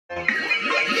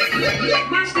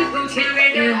Watch the routine.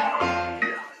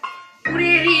 Who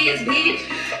that is, bitch?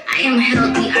 I am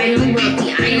healthy, I am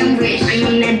wealthy, I am rich, I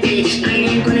am that bitch. I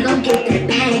am gonna go get that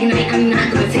bag, and I am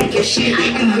not gonna take your shit. I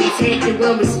am protected,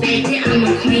 well respected. I'm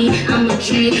a queen, I'm a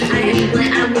dream. I do what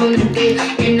I wanna do,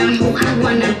 and I'm who I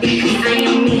wanna be. Cause I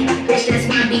am me, bitch, that's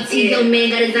my BT. Yo, man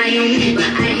got his eye on me, but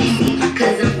I can see.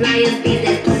 Cause I'm fly as bees,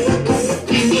 that's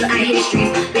I hit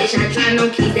streets, bitch, I try no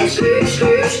keys. That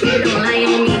skirt, don't lie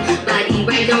on me. Body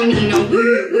right, don't need no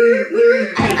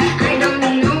word. I don't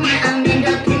need no one, I'm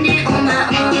independent on my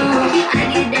own.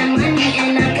 I get that money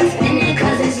and I can spend it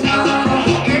cause it's long.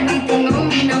 Everything on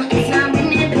me, no, it's not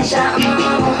written, bitch, I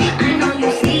own. I know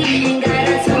you see it and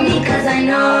gotta tell me cause I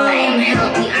know. I am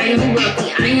healthy, I am wealthy,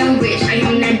 I am rich, I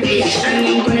am that bitch. I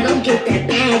am gonna go get that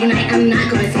bag and I am not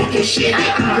gonna take your shit. I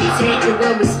am protected,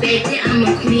 well respected. I'm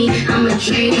a queen, I'm a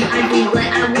dream. I do what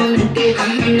I wanna do,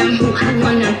 and I'm who I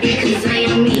wanna be. Cause I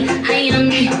am me, I am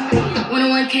me.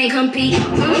 One can't compete. I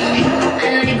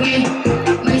like green,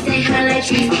 money stay high like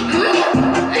trees.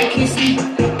 I can see,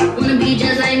 wanna be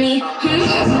just like me.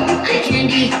 I can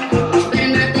be, better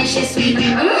not think shit sweet.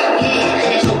 Yeah, I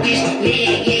got your bitch.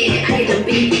 Yeah, I get the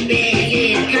big bag.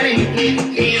 Yeah, counting the big.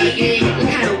 Yeah, look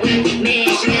how the wind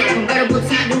mash. Yeah, convertible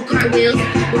top, do cartwheels.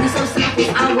 Booty so soft,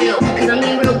 yes, I will. Cause I'm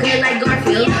in real good like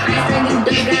Garfield. I said you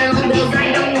done got on bills.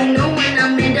 I don't need no one,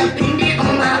 I'm independent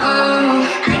on my own.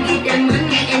 I get that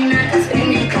money and I can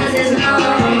spend it cause it's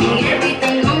long.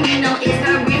 Everything on me, no, it's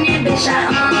not written, bitch, I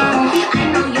own.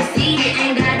 I know you see it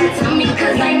and gotta tell me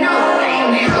cause I know. I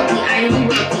am healthy, I am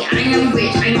wealthy, I am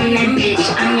rich, I am that bitch.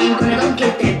 I am gonna go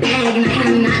get that bag and I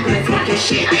am not gonna take your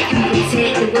shit. I am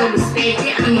protected, well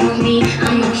respected. I'm a queen,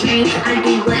 I'm a dream. I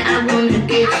do what I wanna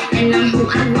do, and I'm who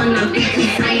I wanna be.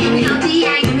 Cause I am healthy,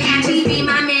 I am happy. Be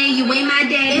my man, you ain't my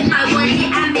dad. If I want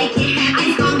it, I make it happen.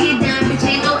 It's gon' get done, bitch,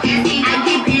 ain't no asking. I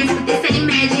get bands, but this ain't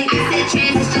magic. I said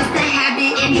trans, it's just a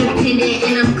habit. Independent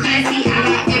and I'm classy. I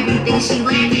got everything she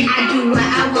lacking. I do what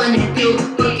I wanna do.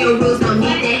 Fuck your rules, don't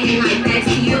need that hand like back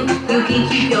to you. You can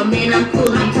keep your man, I'm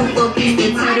cool. I'm too focused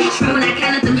to tell the truth. When I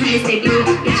count up them hundreds, they do.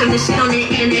 Bitch, I'm the shit on the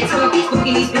internet too.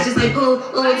 Spooking these bitches like poo.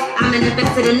 Oops, I'm in the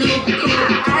best of the new. Cool.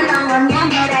 I know I'm young,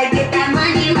 but I get that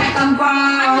money like I'm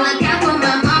grown. Look out for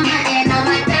my mama and all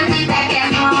my family back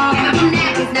at home. I'm from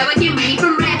Naples, now I get money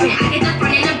from rapping. I get the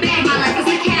front and the back, my life is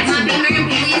a cat. My beamer and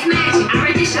Billy is matching. I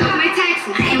read this shit on my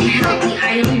taxes. I am healthy,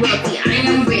 I am wealthy, I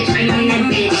am rich, I am that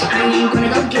bitch. I am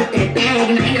gonna go get that bag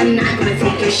and I am not gonna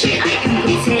take your shit. I am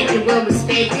protected, well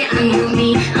respected. I'm a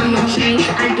queen, I'm a dream.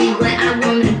 I do what I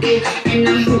wanna do, and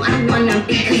I'm who I wanna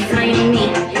be. Cause I am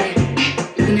me. Yeah.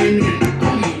 Look in that mirror.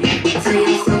 Tell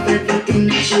yourself everything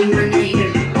that you wanna hear.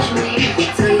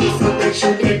 Tell yourself that you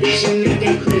that bitch and make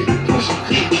that clear.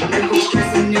 Never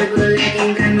stressing, never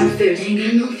lacking, got no fear. Ain't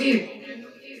got no fear.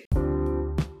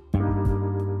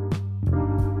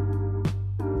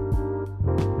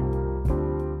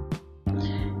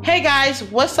 Hey guys,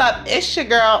 what's up? It's your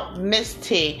girl, Miss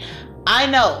T. I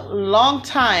know, long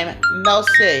time no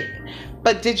see.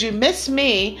 But did you miss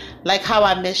me like how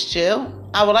I missed you?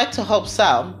 I would like to hope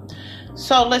so.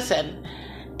 So listen,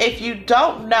 if you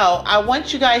don't know, I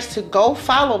want you guys to go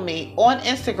follow me on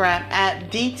Instagram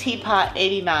at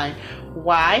DTPod89.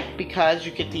 Why? Because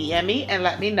you can DM me and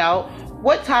let me know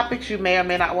what topics you may or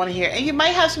may not want to hear. And you might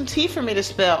have some tea for me to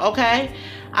spill, okay?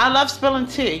 I love spilling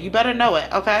tea. You better know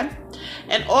it, okay?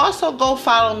 And also go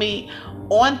follow me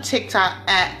on TikTok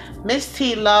at Miss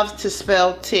T Loves to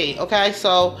Spill Tea, okay?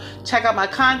 So check out my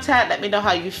content. Let me know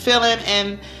how you feeling.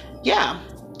 And yeah,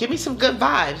 give me some good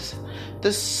vibes.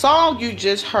 The song you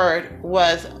just heard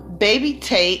was Baby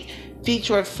Tate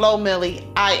featuring Flo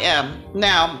Milli, I Am.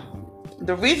 Now,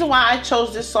 the reason why I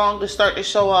chose this song to start the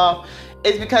show off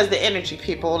is because the energy,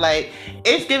 people. Like,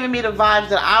 it's giving me the vibes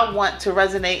that I want to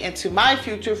resonate into my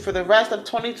future for the rest of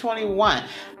 2021.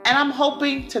 And I'm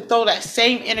hoping to throw that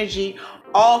same energy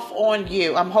off on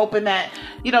you. I'm hoping that,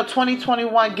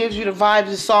 2021 gives you the vibes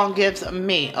the song gives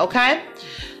me, okay?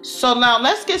 So now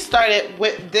let's get started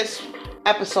with this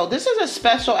episode. This is a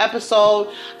special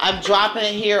episode. I'm dropping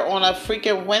it here on a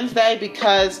freaking Wednesday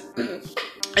because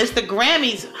it's the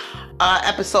Grammys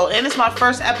episode, and it's my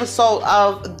first episode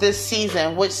of this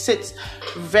season, which sits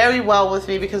very well with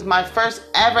me because my first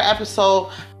ever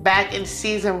episode back in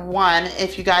season 1,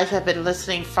 if you guys have been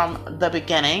listening from the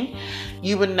beginning,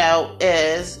 you would know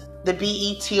is the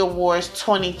BET Awards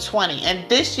 2020. And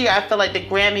this year I feel like the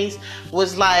Grammys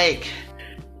was like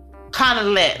kind of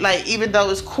lit. Like, even though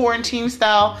it's quarantine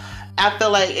style, I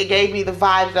feel like it gave me the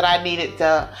vibes that I needed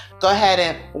to go ahead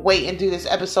and wait and do this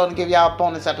episode and give y'all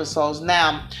bonus episodes.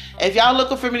 Now, if y'all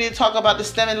looking for me to talk about the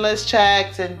stimulus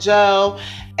checks and Joe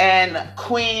and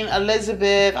Queen and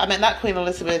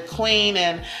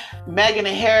Meghan and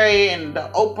Harry and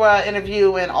the Oprah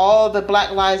interview and all the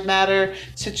Black Lives Matter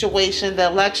situation, the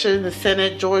election, the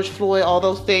Senate, George Floyd, all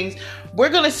those things, we're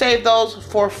going to save those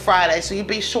for Friday. So you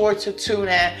be sure to tune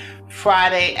in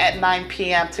Friday at 9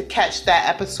 p.m. to catch that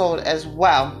episode as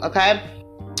well, okay?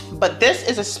 But this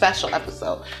is a special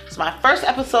episode. It's my first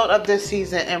episode of this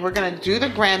season, and we're going to do the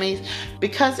Grammys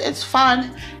because it's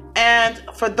fun. And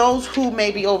for those who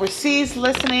may be overseas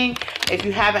listening, if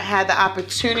you haven't had the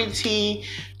opportunity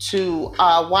to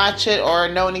watch it or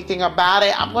know anything about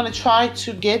it, I'm going to try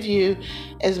to give you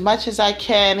as much as I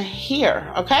can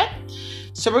here, okay?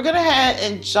 So we're going to head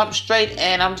and jump straight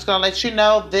in. I'm just going to let you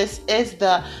know this is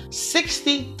the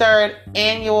 63rd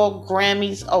Annual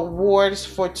Grammys Awards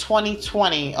for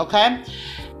 2020, okay?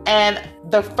 And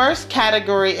the first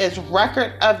category is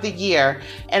Record of the Year.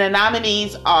 And the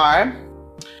nominees are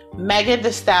Megan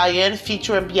Thee Stallion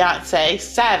featuring Beyonce,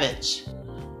 Savage.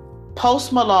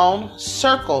 Post Malone,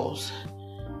 Circles.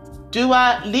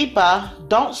 Dua Lipa,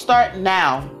 Don't Start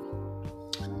Now.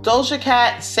 Doja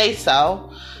Cat, Say So.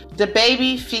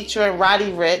 DaBaby featuring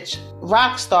Roddy Ricch,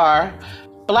 Rockstar.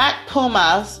 Black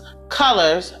Pumas,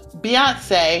 Colors.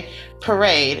 Beyonce,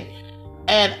 Parade.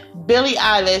 And Billie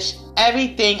Eilish,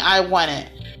 Everything I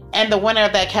Wanted. And the winner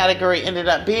of that category ended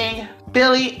up being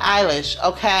Billie Eilish,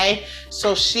 okay?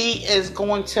 So she is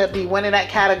going to be winning that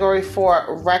category for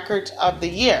Record of the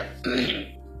Year.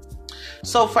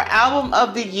 So for Album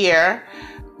of the Year,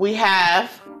 we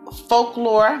have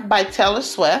Folklore by Taylor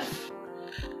Swift,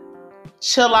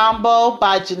 Chilombo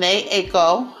by Jhené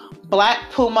Aiko,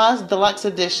 Black Pumas Deluxe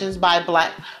Editions by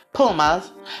Black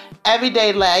Pumas,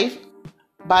 Everyday Life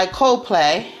by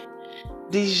Coldplay,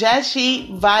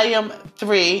 Digeshi Volume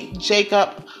 3,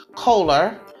 Jacob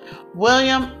Kohler,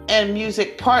 William and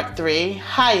Music Part 3,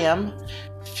 Haim,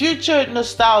 Future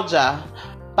Nostalgia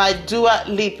by Dua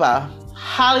Lipa,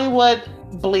 Hollywood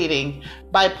Bleeding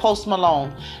by Post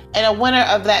Malone. And a winner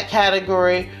of that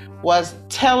category was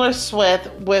Taylor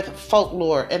Swift with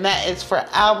Folklore, and that is for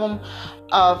Album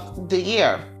of the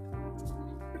Year.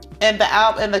 And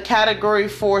the category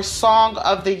for Song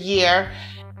of the Year,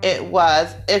 it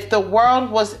was If the World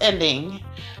Was Ending,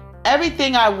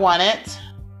 Everything I Wanted,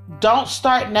 Don't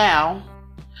Start Now,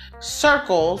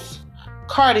 Circles,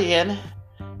 Cardigan,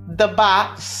 The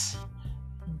Box,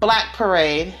 Black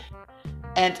Parade,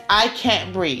 and I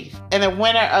Can't Breathe. And the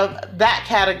winner of that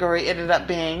category ended up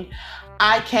being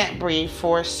I Can't Breathe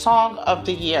for Song of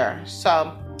the Year.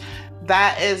 So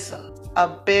that is a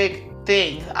big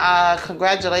thing.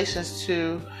 Congratulations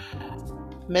to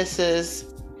Mrs.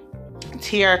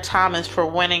 Tiara Thomas for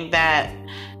winning that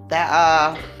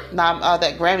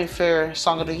Grammy for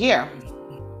Song of the Year.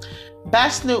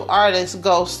 Best New Artist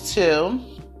goes to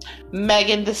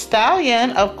Megan Thee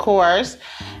Stallion, of course.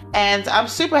 And I'm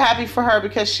super happy for her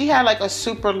because she had like a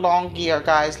super long year,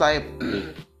 guys. Like,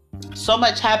 so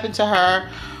much happened to her,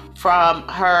 from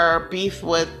her beef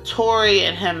with Tory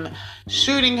and him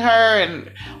shooting her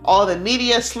and all the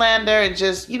media slander and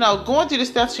just, going through the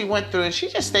stuff she went through. And she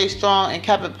just stayed strong and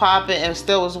kept it popping and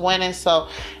still was winning. So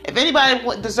if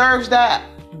anybody deserves that,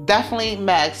 definitely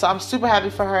Meg. So I'm super happy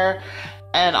for her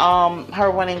and her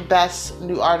winning Best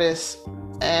New Artist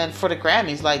and for the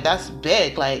Grammys. Like, that's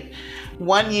big. Like,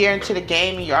 1 year into the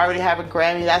game and you already have a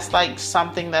Grammy. That's like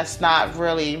something that's not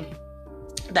really,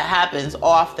 that happens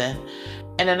often.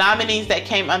 And the nominees that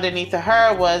came underneath of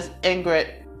her was Ingrid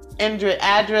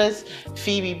Adris,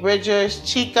 Phoebe Bridgers,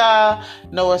 Chica,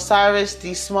 Noah Cyrus,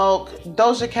 D Smoke,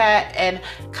 Doja Cat, and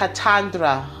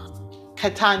Katandra.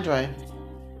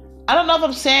 I don't know if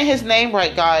I'm saying his name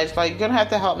right, guys. Like, you're gonna have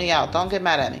to help me out. Don't get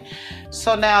mad at me.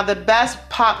 So now the Best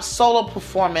Pop Solo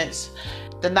Performance,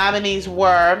 the nominees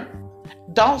were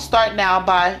Don't Start Now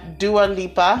by Dua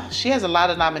Lipa. She has a lot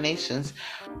of nominations.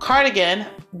 Cardigan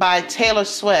by Taylor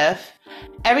Swift.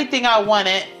 Everything I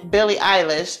Wanted, Billie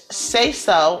Eilish. Say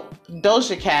So,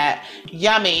 Doja Cat.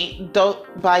 Yummy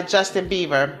by Justin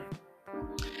Bieber.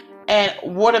 And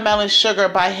Watermelon Sugar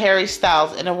by Harry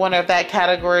Styles. And the winner of that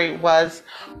category was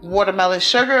Watermelon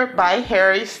Sugar by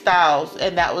Harry Styles.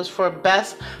 And that was for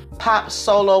Best Pop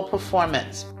Solo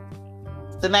Performance.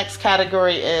 The next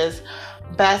category is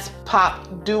Best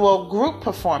Pop Duo Group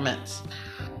Performance.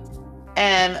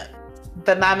 And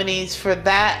the nominees for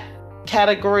that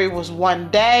category was One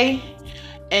Day,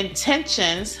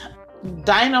 Intentions,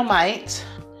 Dynamite,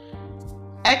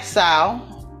 Exile,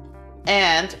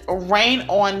 and Rain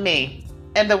on Me.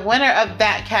 And the winner of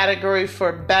that category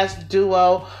for Best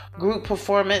Duo Group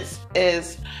Performance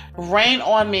is Rain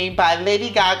on Me by Lady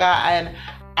Gaga and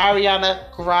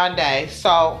Ariana Grande.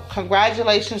 So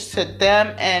congratulations to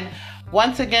them. And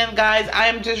once again, guys, I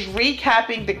am just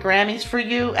recapping the Grammys for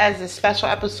you as a special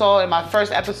episode in my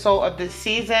first episode of this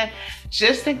season,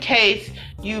 just in case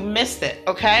you missed it,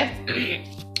 okay?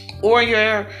 Or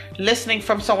you're listening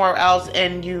from somewhere else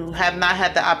and you have not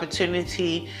had the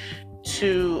opportunity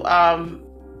to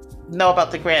know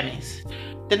about the Grammys.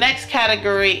 The next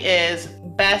category is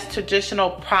Best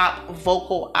Traditional Pop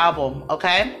Vocal Album,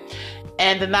 okay?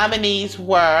 And the nominees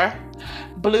were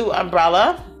Blue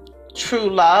Umbrella, True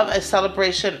Love, a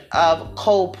celebration of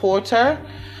Cole Porter,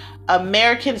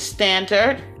 American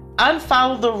Standard,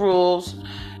 Unfollow the Rules,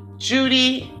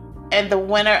 Judy, and the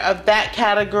winner of that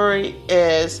category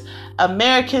is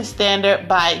American Standard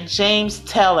by James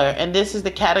Taylor. And this is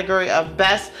the category of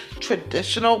Best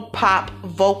Traditional Pop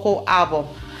Vocal Album.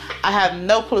 I have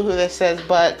no clue who this is,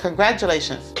 but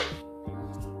congratulations.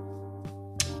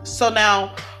 So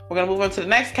now we're going to move on to the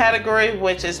next category,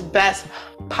 which is Best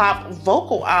Pop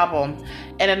Vocal Album.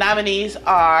 And the nominees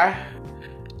are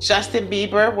Justin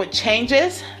Bieber with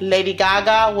Changes, Lady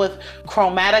Gaga with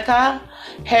Chromatica,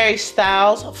 Harry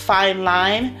Styles, Fine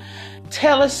Line,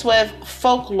 Taylor Swift,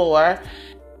 Folklore,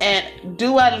 and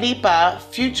Dua Lipa,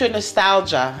 Future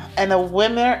Nostalgia. And the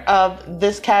winner of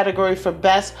this category for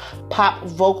Best Pop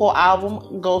Vocal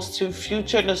Album goes to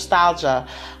Future Nostalgia.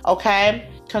 Okay?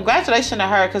 Congratulations to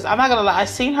her, because I'm not gonna lie, I've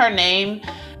seen her name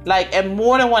like in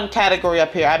more than one category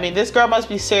up here. I mean, this girl must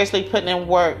be seriously putting in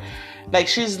work. Like,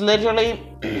 she's literally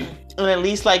in at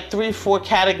least like 3-4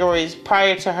 categories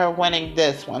prior to her winning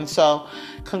this one. So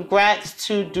congrats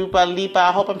to Dua Lipa.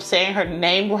 I hope I'm saying her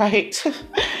name right.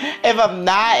 If I'm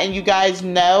not and you guys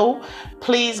know,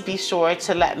 please be sure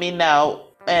to let me know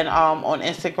and on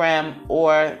Instagram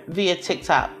or via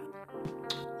TikTok.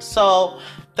 So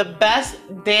the Best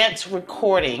Dance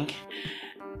Recording.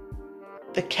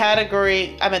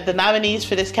 The nominees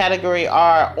for this category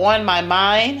are On My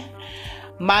Mind,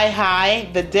 My High,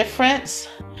 The Difference,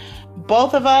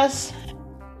 Both of Us,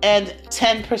 and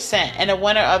 10%. And the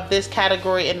winner of this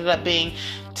category ended up being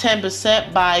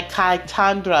 10% by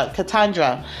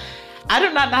Katandra. I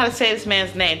do not know how to say this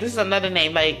man's name. This is another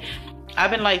name. Like,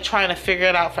 I've been like trying to figure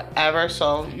it out forever.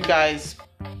 So you guys,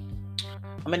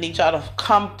 I'm gonna need y'all to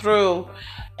come through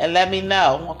and let me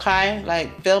know, okay?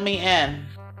 Like, fill me in.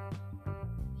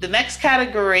 The next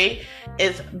category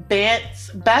is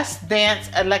Best Dance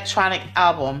Electronic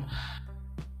Album.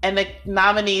 And the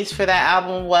nominees for that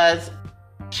album was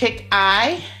Kick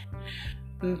Eye,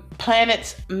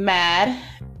 Planets Mad,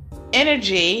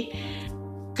 Energy,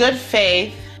 Good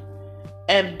Faith,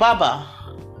 and Bubba.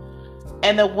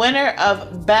 And the winner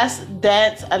of Best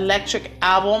Dance Electric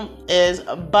Album is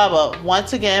Bubba,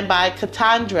 once again by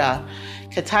Katandra.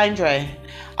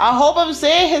 I hope I'm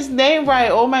saying his name right.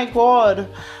 Oh my God.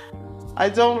 I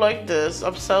don't like this.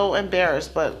 I'm so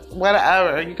embarrassed, but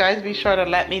whatever. You guys be sure to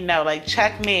let me know. Like,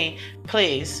 check me,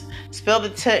 please. Spill the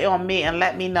tea on me and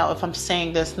let me know if I'm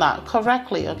saying this not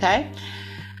correctly, okay?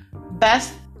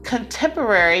 Best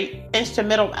Contemporary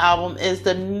Instrumental Album is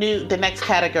the next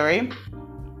category.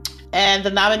 And the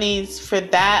nominees for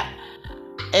that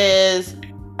is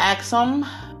Axum,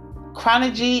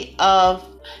 Chronology of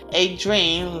a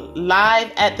Dream,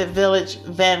 Live at the Village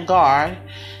Vanguard,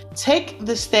 Take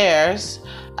the Stairs,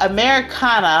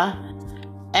 Americana,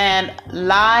 and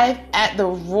Live at the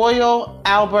Royal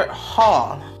Albert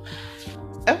Hall.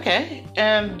 Okay,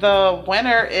 and the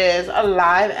winner is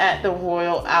Live at the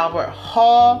Royal Albert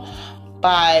Hall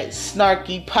by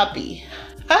Snarky Puppy.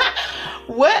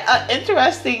 What an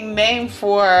interesting name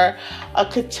for a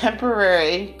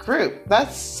contemporary group.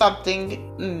 That's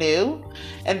something new.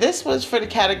 And this was for the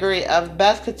category of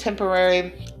Best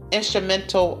Contemporary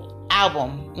Instrumental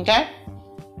Album. Okay?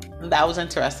 That was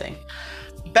interesting.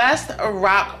 Best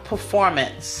Rock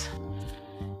Performance.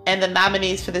 And the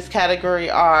nominees for this category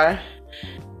are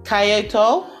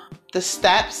Kyoto, The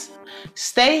Steps,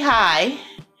 Stay High,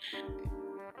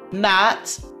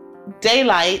 Not,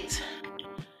 Daylight,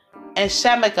 and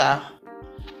Shamika.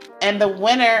 And the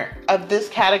winner of this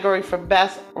category for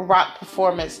Best Rock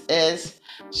Performance is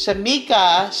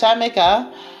Shamika,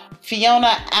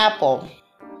 Fiona Apple.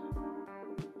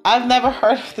 I've never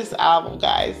heard of this album,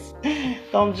 guys.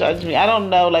 Don't judge me. I don't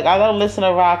know. Like, I don't listen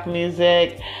to rock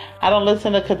music. I don't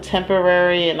listen to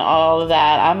contemporary and all of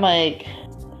that. I'm like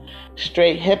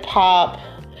straight hip hop,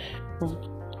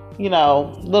 you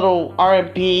know, little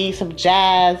R&B, some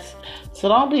jazz. So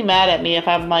don't be mad at me if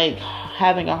I'm like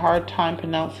having a hard time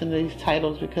pronouncing these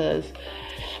titles, because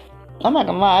I'm not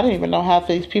gonna lie, I didn't even know half of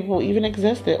these people even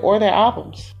existed or their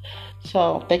albums.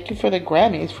 So thank you for the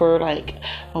Grammys for like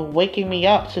waking me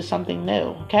up to something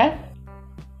new, okay?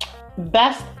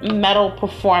 Best Metal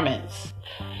Performance.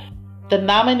 The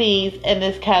nominees in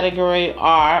this category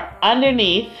are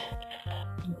Underneath,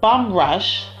 Bum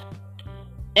Rush,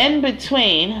 In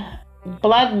Between,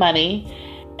 Blood Money,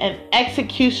 and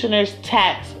Executioner's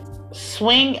Tax,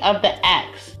 Swing of the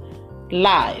Axe,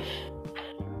 Live.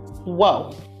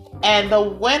 Whoa. And the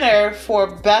winner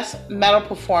for Best Metal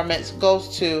Performance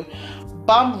goes to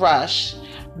Bum Rush.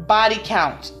 Body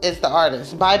Count is the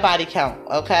artist. By Body Count,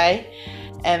 okay?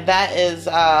 And that is,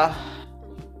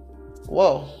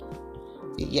 whoa.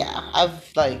 Yeah,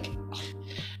 I've like,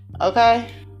 okay,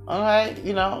 all right.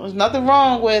 You know, there's nothing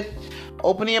wrong with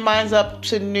opening your minds up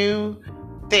to new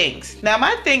things. Now,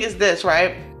 my thing is this,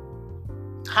 right?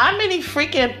 How many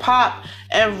freaking pop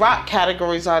and rock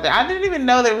categories are there? I didn't even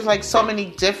know there was like so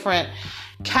many different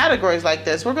categories like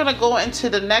this. We're gonna go into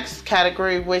the next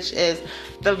category, which is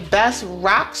the best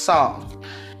rock song,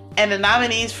 and the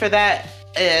nominees for that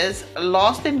is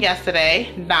Lost in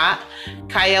Yesterday, Not,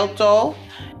 Kyoto,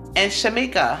 and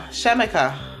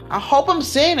Shemika. I hope I'm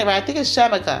saying it right. I think it's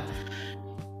Shemika.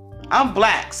 I'm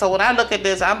black, so when I look at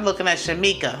this, I'm looking at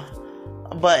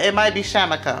Shemika, but it might be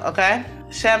Shemika, okay?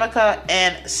 Shemika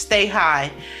and Stay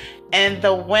High. And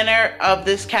the winner of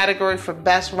this category for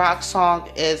Best Rock Song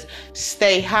is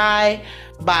Stay High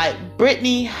by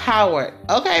Brittany Howard.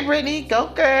 Okay, Brittany, go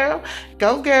girl.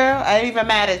 Go girl. I ain't even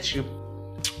mad at you.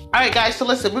 All right, guys, so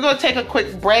listen, we're going to take a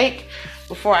quick break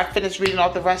before I finish reading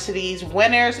off the rest of these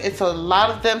winners. It's a lot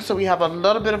of them, so we have a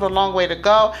little bit of a long way to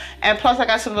go. And plus, I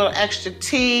got some little extra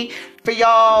tea for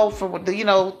y'all for the, you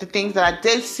know, the things that I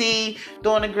did see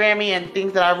during the Grammy and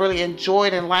things that I really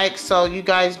enjoyed and liked. So you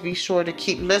guys be sure to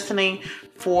keep listening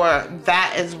for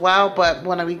that as well. But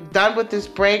when we're done with this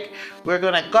break, we're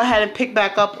going to go ahead and pick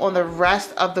back up on the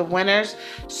rest of the winners.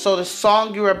 So the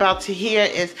song you're about to hear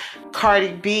is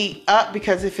Cardi B, Up,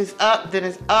 because if it's up, then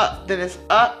it's up, then it's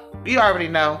up. You already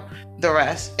know the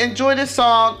rest. Enjoy this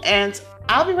song and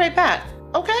I'll be right back,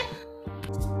 okay?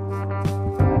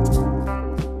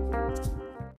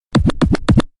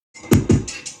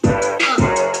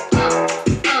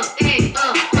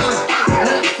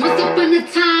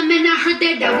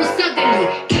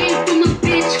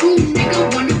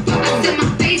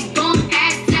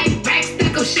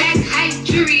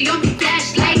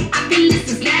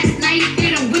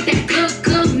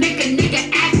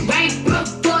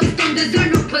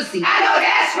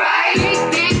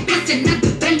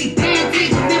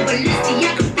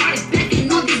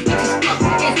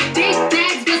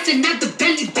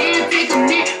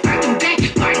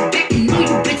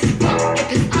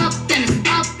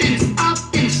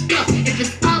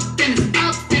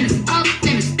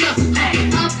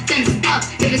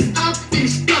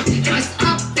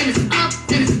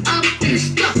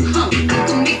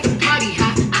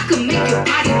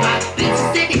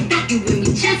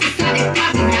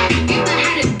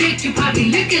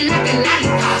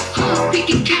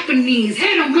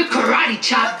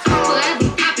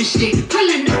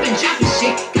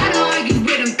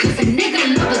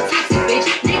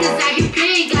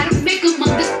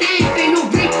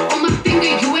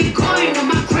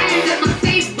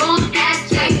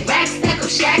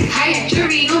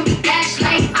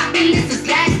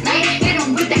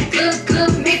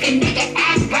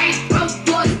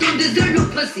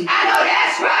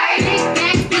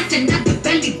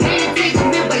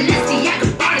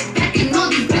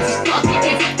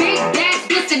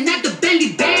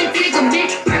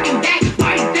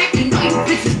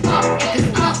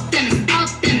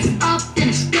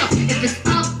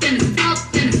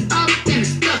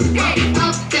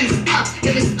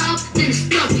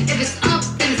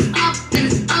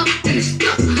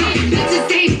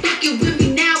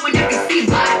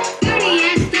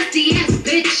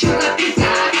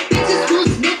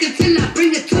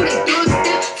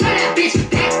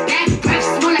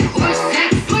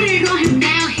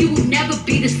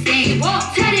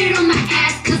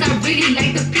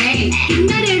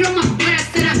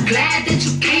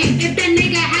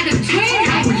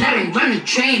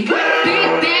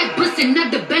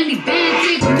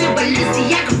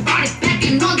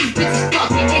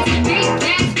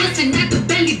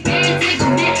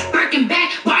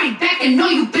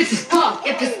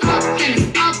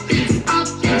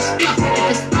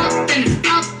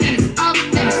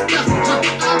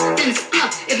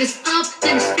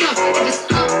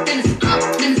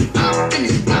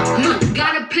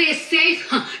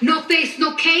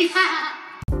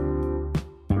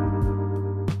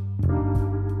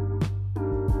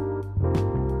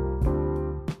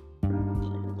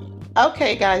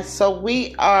 Hey guys, so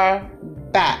we are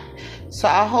back. So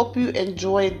I hope you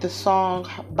enjoyed the song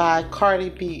by Cardi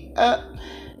B, Up,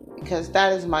 because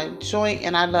that is my joint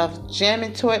and I love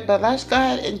jamming to it. But let's go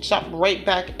ahead and jump right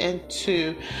back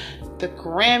into the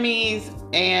Grammys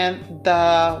and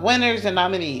the winners and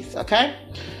nominees, okay?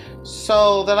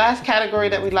 So the last category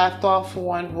that we left off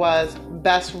on was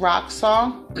Best Rock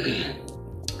Song.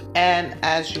 And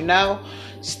as you know,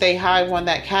 Stay High won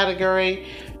that category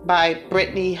by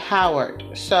Brittany Howard.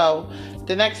 So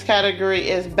the next category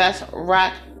is Best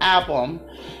Rock Album,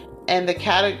 and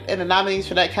the nominees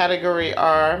for that category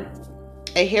are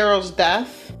A Hero's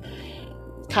Death,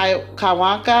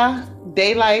 Kawanka,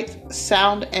 Daylight,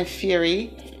 Sound and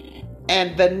Fury,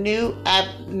 and The New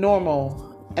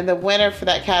Abnormal. And the winner for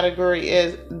that category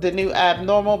is The New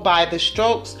Abnormal by The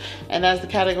Strokes, and that's the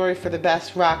category for the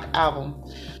Best Rock Album.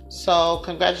 So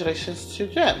congratulations to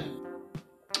Jim.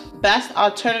 Best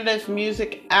Alternative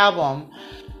Music Album,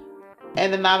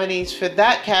 and the nominees for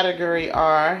that category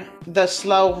are The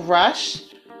Slow Rush,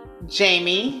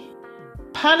 Jamie,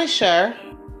 Punisher,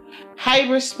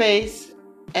 Hyperspace,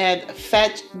 and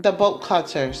Fetch the Bolt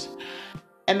Cutters.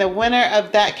 And the winner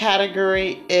of that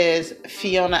category is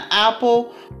Fiona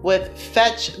Apple with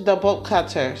Fetch the Bolt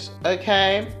Cutters.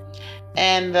 Okay?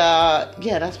 And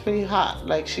yeah, that's pretty hot.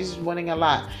 Like, she's winning a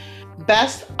lot.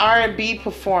 Best R&B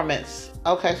Performance.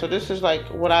 Okay, so this is like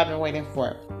what I've been waiting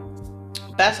for.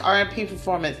 Best R&B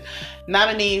Performance.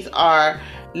 Nominees are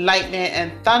Lightning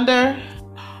and Thunder,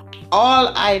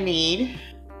 All I Need,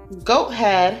 Goat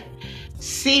Head,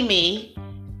 See Me,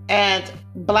 and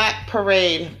Black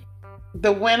Parade.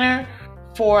 The winner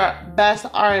for Best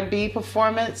R&B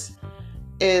Performance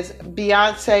is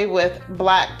Beyonce with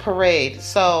Black Parade.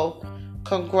 So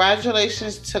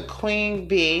congratulations to Queen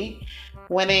Bee,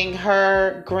 winning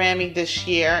her Grammy this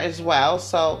year as well.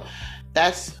 So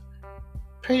that's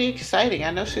pretty exciting.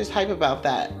 I know she's hype about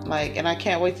that. Like, and I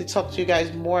can't wait to talk to you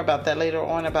guys more about that later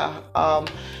on, about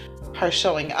her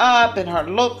showing up and her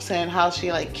looks and how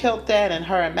she like killed that, and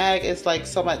her and Mag is like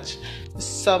so much.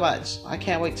 I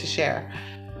can't wait to share.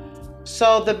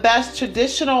 So the best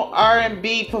traditional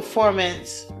R&B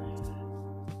performance,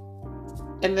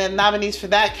 and the nominees for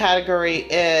that category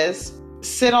is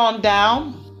Sit On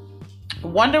Down,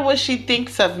 Wonder What She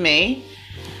Thinks of Me,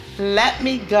 Let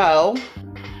Me Go,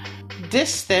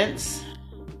 Distance,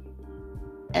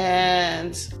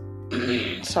 and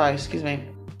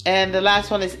and the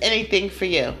last one is Anything for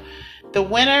You. The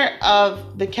winner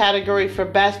of the category for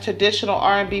Best Traditional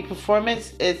R&B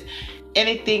Performance is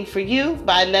Anything for You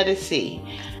by Let It See.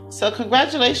 So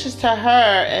congratulations to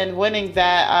her in winning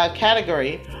that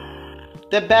category.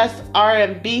 The Best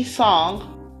R&B Song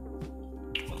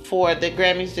for the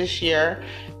Grammys this year,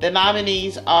 the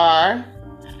nominees are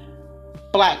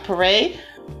Black Parade,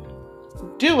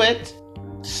 Do It,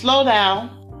 Slow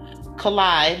Down,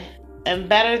 Collide, and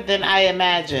Better Than I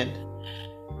Imagined.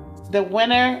 The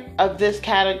winner of this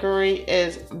category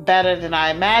is Better Than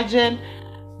I Imagined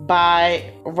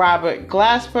by Robert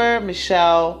Glasper,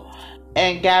 Michelle,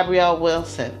 and Gabrielle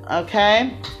Wilson.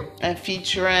 Okay? And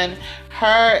featuring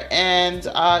her, and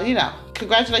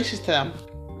congratulations to them.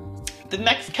 The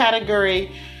next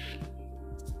category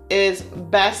is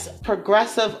Best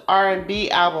Progressive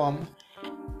R&B Album,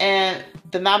 and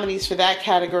the nominees for that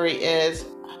category is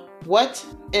What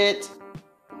Is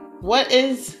What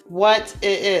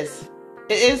It Is.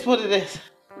 It Is What It Is.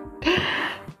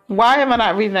 Why am I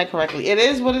not reading that correctly? It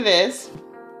Is What It Is,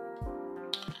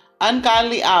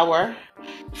 Ungodly Hour,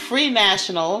 Free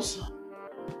Nationals,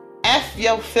 F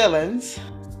Yo Feelings,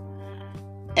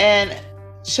 and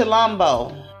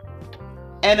Chilombo.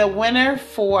 And the winner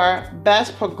for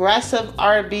Best Progressive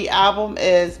R&B Album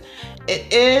is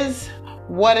It Is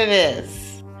What It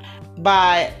Is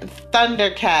by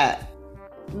Thundercat.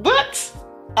 What?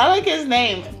 I like his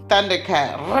name,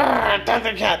 Thundercat.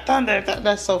 Thundercat.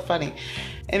 That's so funny.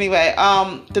 Anyway,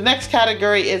 the next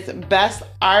category is Best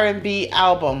R&B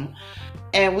Album.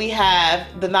 And we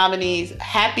have the nominees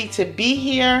Happy to Be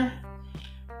Here,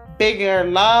 Bigger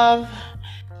Love,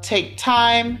 Take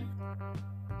Time,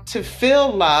 To Feel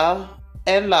Love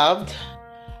and Loved,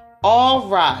 All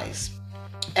Rise.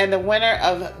 And the winner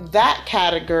of that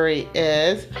category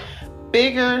is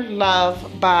Bigger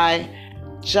Love by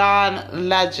John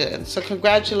Legend. So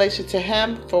congratulations to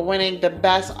him for winning the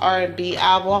Best R&B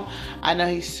Album. I know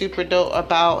he's super dope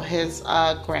about his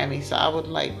Grammy, so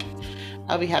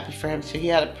I'll be happy for him too. He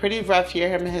had a pretty rough year,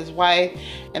 him and his wife,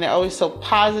 and they're always so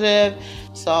positive.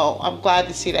 So I'm glad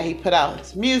to see that he put out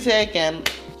his music and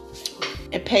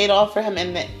it paid off for him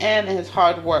in the end, his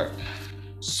hard work.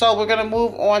 So we're gonna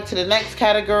move on to the next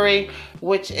category,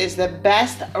 which is the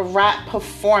Best Rap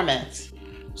Performance.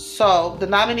 So the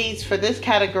nominees for this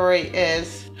category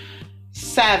is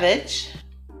Savage,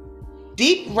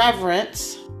 Deep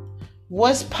Reverence,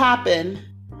 What's Poppin',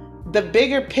 The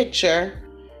Bigger Picture,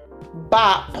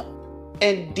 Bop,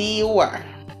 and Dior.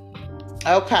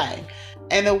 Okay.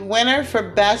 And the winner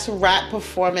for Best Rap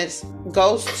Performance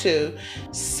goes to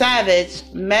Savage,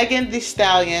 Megan Thee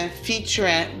Stallion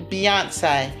featuring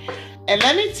Beyonce. And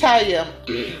let me tell you,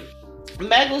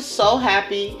 Meg was so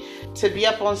happy to be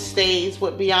up on stage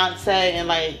with Beyonce, and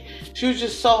like she was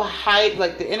just so hyped.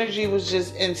 Like the energy was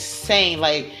just insane.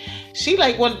 Like she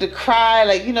like wanted to cry.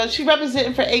 Like, you know, she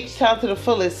representing for H-Town to the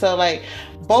fullest. So like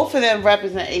both of them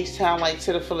represent H-Town like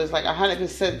to the fullest, like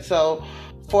 100%. So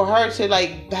for her to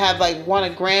like have like won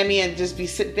a Grammy and just be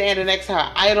sitting there next to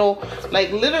her idol,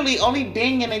 like literally only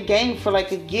being in the game for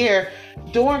like a year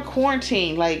during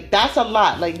quarantine, like that's a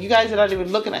lot. Like you guys are not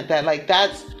even looking at that. Like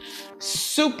that's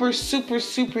super, super,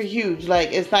 super huge. Like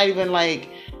it's not even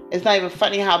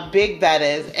funny how big that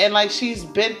is. And like she's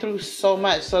been through so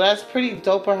much. So that's pretty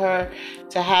dope of her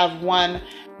to have won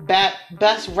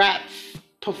best rap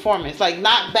performance, like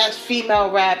not best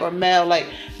female rap or male, like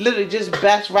literally just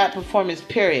best rap performance,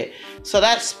 period. So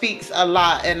that speaks a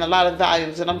lot and a lot of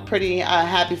volumes, and I'm pretty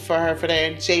happy for her for that.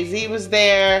 And Jay-Z was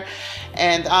there,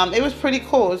 and it was pretty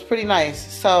cool. It was pretty nice.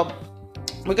 So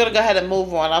we're gonna go ahead and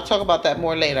move on. I'll talk about that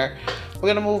more later. We're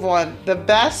gonna move on. The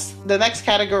next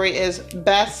category is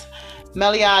best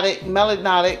melodic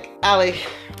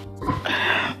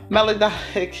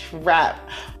rap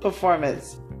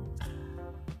performance.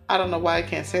 I don't know why I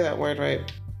can't say that word right.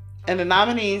 And the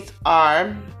nominees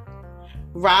are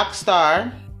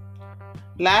Rockstar,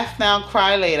 Laugh Now,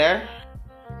 Cry Later,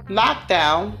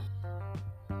 Lockdown,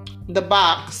 The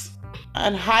Box,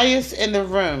 and Highest in the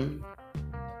Room.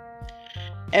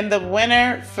 And the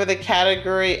winner for the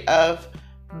category of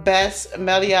Best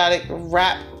Melodic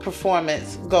Rap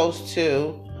Performance goes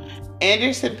to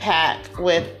Anderson .Paak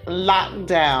with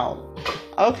Lockdown.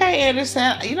 Okay,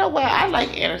 Anderson. You know what? I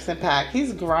like Anderson .Paak.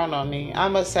 He's grown on me. I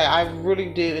must say, I really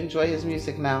do enjoy his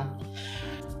music now.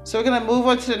 So we're going to move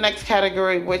on to the next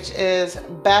category, which is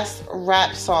Best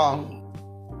Rap Song.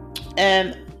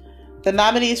 And the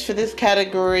nominees for this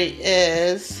category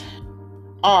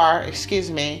are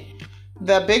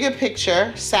The Bigger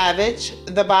Picture, Savage,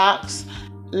 The Box,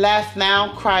 Laugh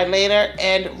Now, Cry Later,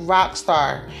 and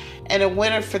Rockstar. And the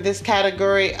winner for this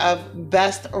category of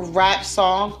Best Rap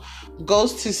Song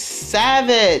goes to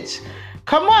Savage.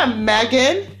 Come on,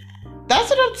 Megan. That's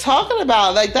what I'm talking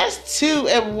about. Like, that's 2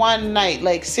 in one night.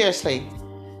 Like, seriously.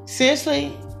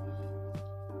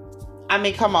 I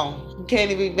mean, come on. You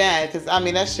can't even be mad, because I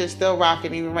mean that shit's still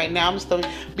rocking even right now. I'm still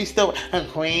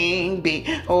Queen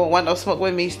Bee. Oh, want no smoke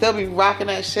with me. Still be rocking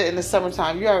that shit in the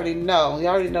summertime. You already know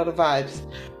the vibes.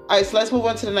 All right, so let's move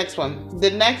on to the next one.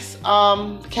 The next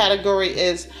category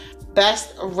is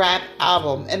Best Rap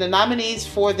Album, and the nominees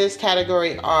for this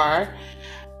category are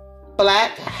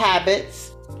Black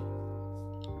Habits,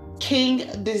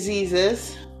 King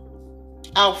Diseases,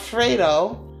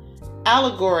 Alfredo,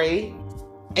 Allegory,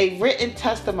 A Written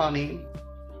Testimony.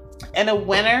 And a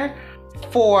winner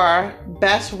for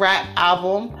Best Rap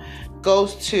Album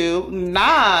goes to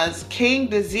Nas, King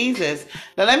Diseases.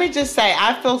 Now let me just say,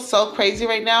 I feel so crazy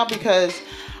right now because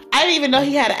I didn't even know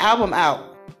he had an album out.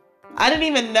 I didn't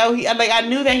even know I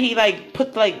knew that he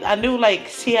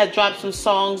he had dropped some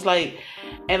songs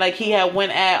and he had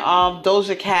went at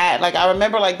Doja Cat. Like I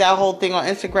remember that whole thing on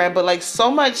Instagram, but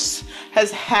so much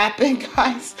has happened,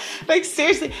 guys. Like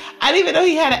seriously, I didn't even know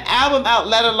he had an album out,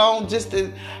 let alone just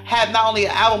to have not only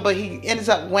an album, but he ends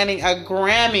up winning a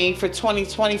Grammy for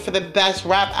 2020 for the best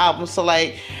rap album. So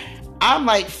I'm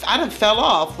I done fell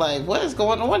off. What is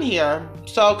going on here?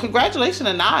 So congratulations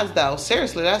to Nas though.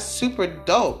 Seriously, that's super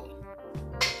dope.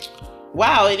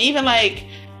 Wow. And even I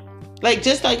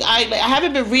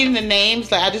haven't been reading the names.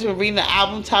 I just been reading the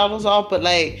album titles off. But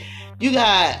you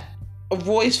got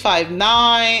Royce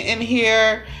 5'9" in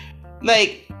here.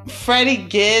 Freddie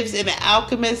Gibbs and The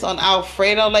Alchemist on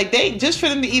Alfredo. They just for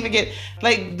them to even get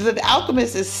The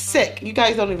Alchemist is sick. You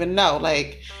guys don't even know.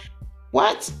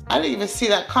 What? I didn't even see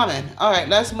that coming. All right,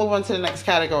 let's move on to the next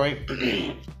category.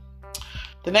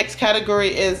 The next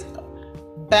category is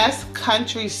Best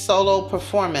Country Solo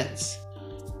Performance.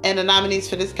 And the nominees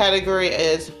for this category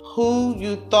is Who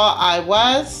You Thought I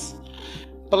Was,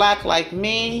 Black Like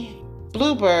Me,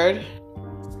 Bluebird,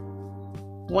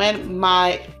 When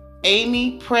My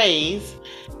Amy Prays,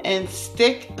 and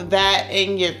Stick That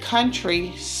in Your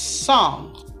Country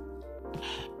Song.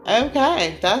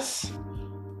 Okay, that's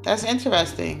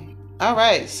interesting. All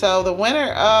right, so the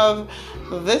winner of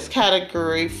this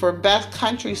category for Best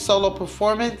Country Solo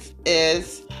Performance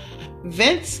is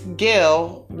Vince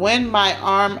Gill, When My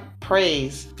Arm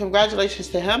Prays. Congratulations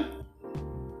to him.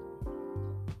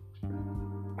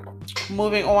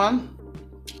 Moving on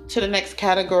to the next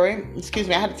category. Excuse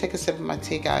me, I had to take a sip of my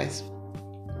tea, guys.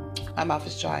 My mouth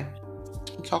is dry.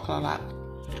 I'm talking a lot.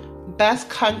 Best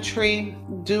Country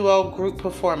Duo Group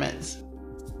Performance.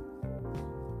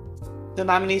 The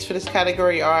nominees for this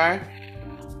category are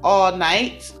All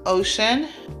Night, Ocean,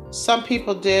 Some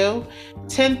People Do,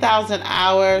 10,000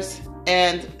 Hours,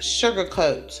 and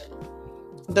Sugarcoat.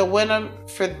 The winner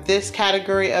for this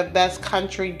category of Best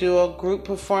Country Duo Group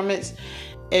Performance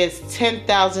is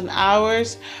 10,000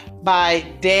 Hours by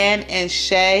Dan and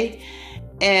Shay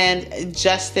and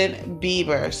Justin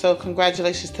Bieber. So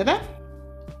congratulations to them.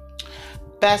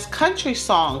 Best Country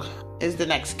Song is the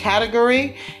next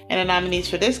category, and the nominees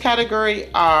for this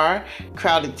category are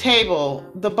Crowded Table,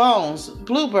 The Bones,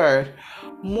 Bluebird,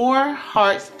 More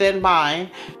Hearts Than Mine,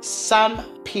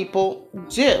 Some People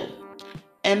Do.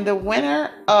 And the winner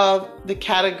of the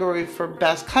category for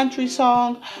Best Country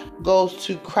Song goes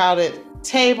to Crowded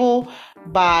Table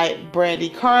by Brandy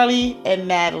Carly and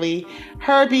Natalie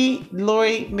Herbie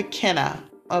Lori McKenna.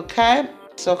 Okay,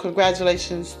 so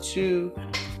congratulations to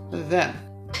them.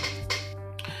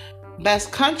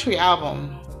 Best Country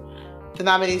Album. The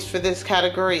nominees for this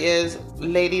category is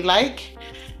Ladylike,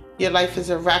 Your Life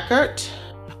is a Record,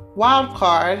 Wild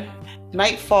Card,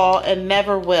 Nightfall, and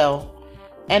Never Will.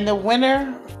 And the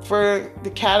winner for the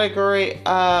category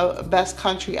of Best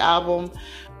Country Album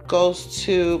goes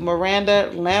to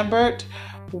Miranda Lambert,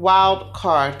 Wild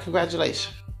Card.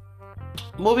 Congratulations.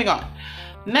 Moving on.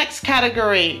 Next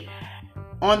category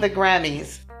on the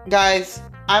Grammys. Guys,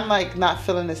 I'm like not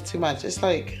feeling this too much. It's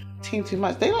like too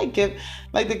much. They like give,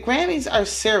 like the Grammys are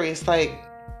serious. Like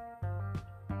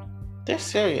they're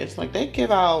serious. Like they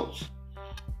give out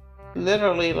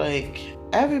literally like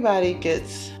everybody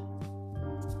gets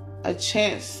a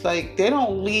chance. Like they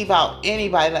don't leave out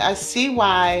anybody. Like I see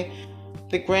why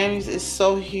the Grammys is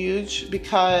so huge,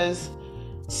 because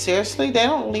seriously, they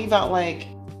don't leave out like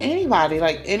anybody,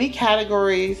 like any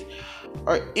categories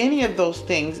or any of those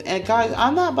things. And guys,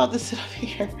 I'm not about to sit up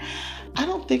here. I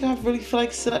don't think I really feel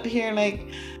like sit up here and like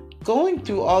going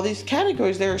through all these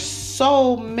categories. There are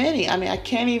so many. I mean, I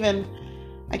can't even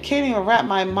wrap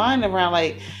my mind around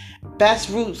like Best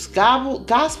Roots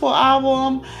Gospel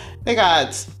Album. They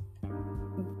got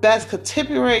Best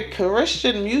Contemporary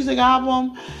Christian Music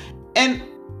Album. And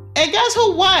guess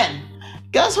who won?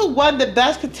 Guess who won the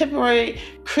Best Contemporary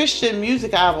Christian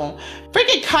Music Album?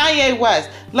 Freaking Kanye West.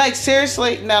 Like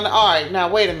seriously? Now, all right. Now,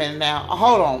 wait a minute now.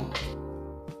 Hold on.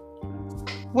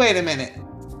 Wait a minute.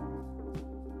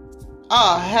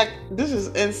 Oh, heck. This is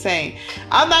insane.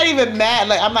 I'm not even mad.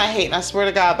 Like, I'm not hating. I swear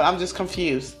to God. But I'm just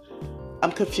confused.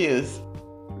 I'm confused.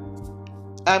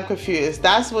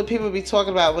 That's what people be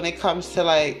talking about when it comes to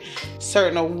like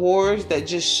certain awards that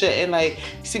just shouldn't like.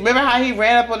 See, remember how he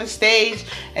ran up on the stage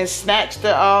and snatched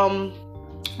the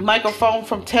microphone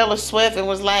from Taylor Swift and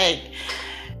was like,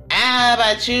 "I don't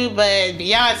know about you, but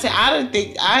Beyonce."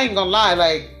 I ain't gonna lie.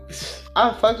 Like,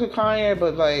 I fucked with Kanye,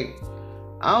 but like,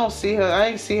 I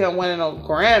ain't see her winning no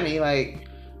Grammy. Like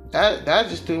that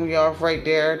just threw me off right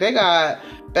there. They got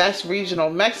Best Regional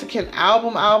Mexican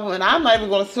Album, and I'm not even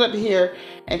going to sit up here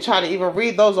and try to even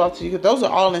read those off to you, because those are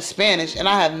all in Spanish, and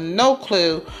I have no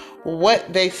clue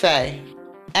what they say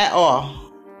at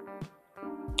all.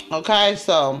 Okay,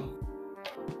 so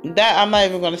that I'm not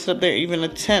even going to sit up there even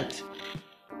attempt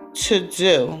to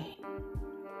do.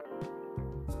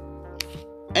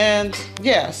 And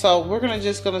yeah, so we're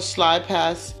just gonna slide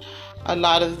past a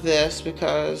lot of this,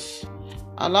 because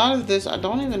a lot of this I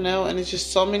don't even know, and it's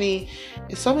just so many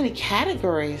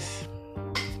categories.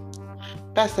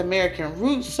 Best American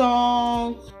Root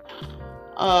Song,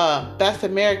 Best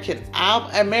Americana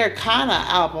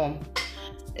Album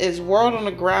is World on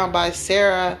the Ground by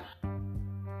Sarah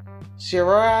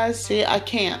Giroir. See, I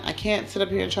can't sit up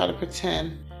here and try to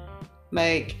pretend.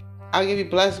 Like, I'll give you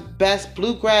Best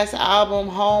Bluegrass Album,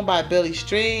 Home by Billy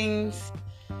Strings.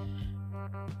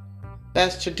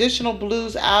 Best Traditional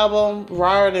Blues Album,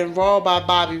 Rawer Than Raw by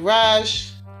Bobby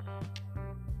Rush.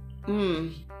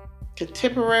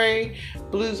 Contemporary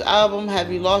Blues Album,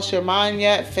 Have You Lost Your Mind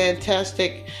Yet?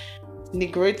 Fantastic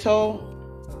Negrito.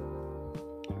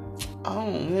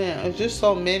 Oh man, it's just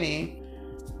so many.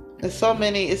 It's so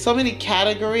many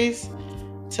categories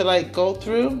to like go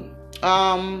through.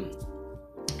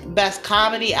 Best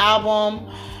Comedy Album,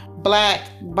 Black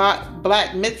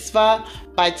Mitzvah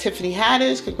by Tiffany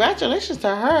Haddish. Congratulations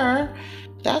to her.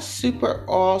 That's super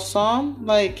awesome.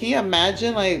 Like, can you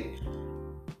imagine, like,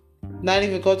 not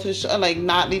even go to the show, like,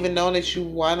 not even knowing that you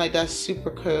won? Like, that's super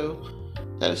cool.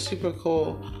 That is super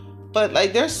cool. But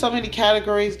like, there's so many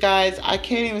categories, guys. I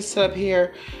can't even sit up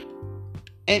here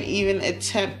and even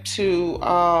attempt to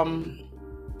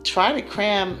try to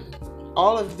cram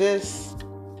all of this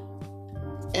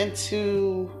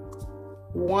into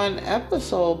one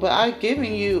episode. But I've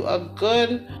given you a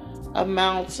good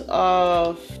amount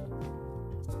of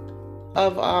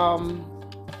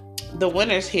the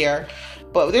winners here.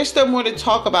 But there's still more to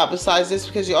talk about besides this,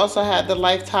 because you also had the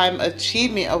Lifetime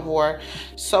Achievement Award.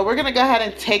 So we're going to go ahead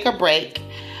and take a break.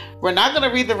 We're not going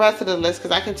to read the rest of the list,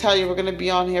 because I can tell you we're going to be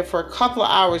on here for a couple of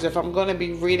hours if I'm going to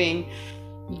be reading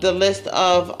the list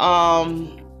of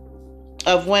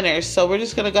winners. So we're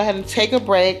just going to go ahead and take a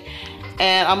break.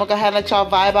 And I'm going to go ahead and let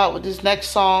y'all vibe out with this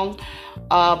next song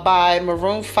by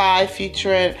Maroon 5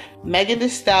 featuring Megan Thee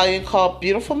Stallion, called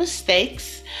Beautiful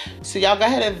Mistakes. So y'all go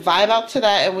ahead and vibe out to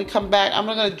that, and we come back. I'm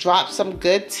going to drop some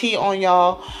good tea on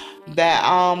y'all that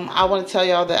I want to tell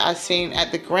y'all that I seen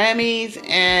at the Grammys,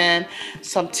 and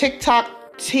some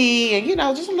TikTok tea, and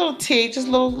just a little tea, just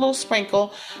a little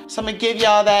sprinkle. So I'm going to give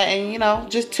y'all that, and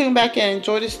just tune back in,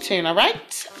 enjoy this tune, all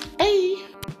right? Bye.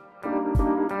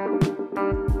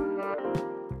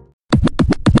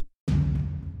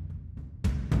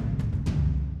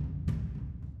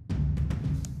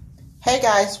 Hey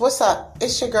guys, what's up?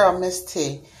 It's your girl, Miss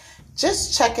T.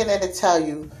 Just checking in to tell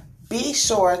you, be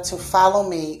sure to follow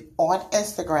me on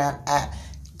Instagram at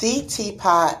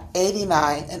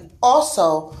DTPod89, and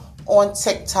also on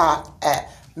TikTok at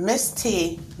Miss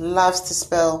T Loves to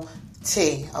Spill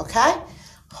Tea. Okay?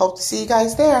 Hope to see you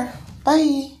guys there.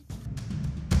 Bye.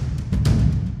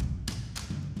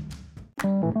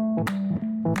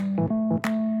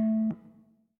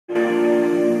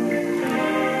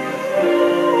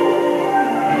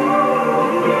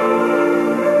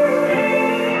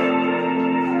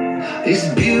 It's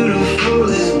beautiful,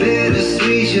 it's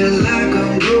bittersweet, you're like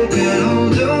a broken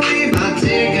home to me. I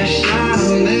take a shot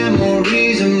of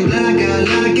memories and black out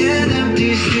like an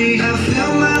empty street. I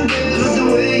fill my days with the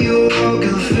way you walk, I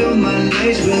fill my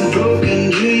nights with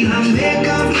broken dreams. I make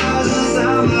up thousands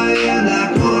of my head,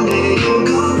 like one day you'll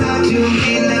come back to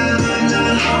me. Now,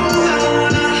 hold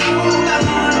on,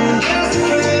 I'm just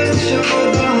afraid that you're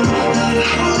gone.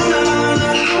 Hold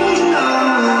on,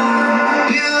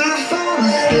 beautiful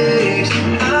mistakes.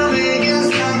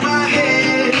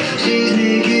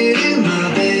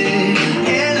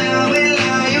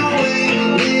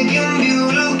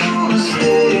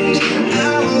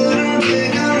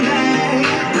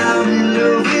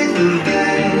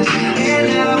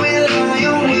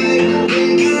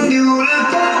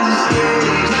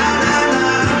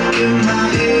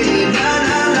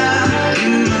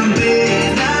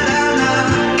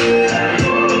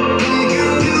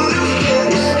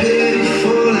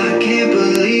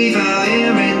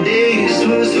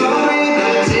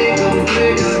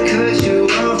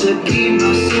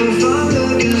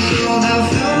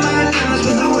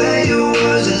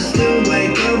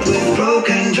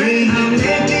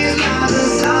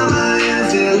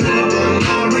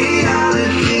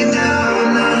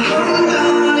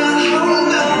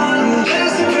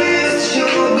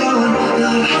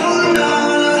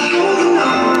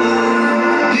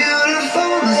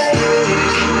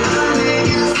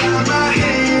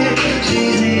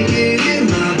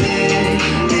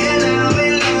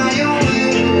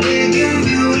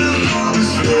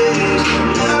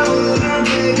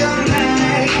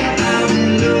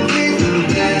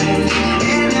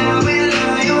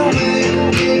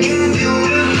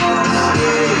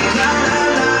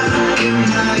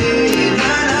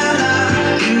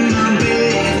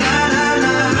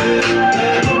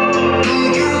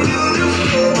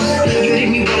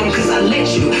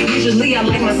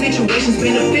 Situation's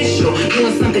beneficial,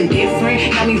 doing something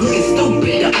different, got me looking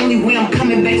stupid. The only way I'm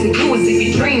coming back to you is if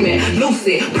you're dreaming.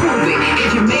 Lucid, prove it.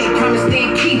 If you made a promise,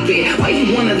 then keep it. Why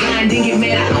you wanna lie and then get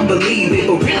mad? I don't believe it.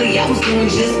 But really, I was doing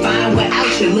just fine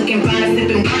without you. Looking fine,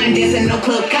 sipping wine, dancing no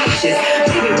club couches.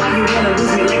 Baby, why you wanna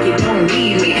lose me like you don't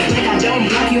need me? Like I don't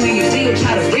block you and you still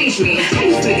try to reach me. How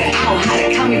you figure out how to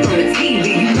call me from the TV?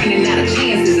 You running out of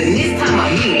chances, and this time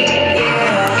I mean it.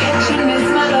 Yeah, you miss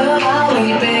my love, I'll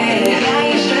leave it.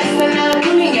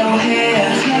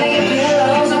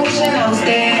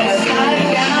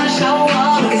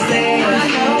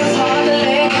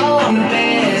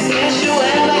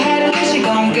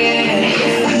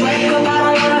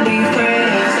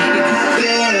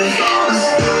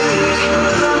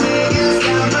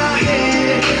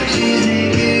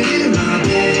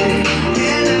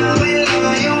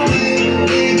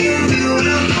 Beautiful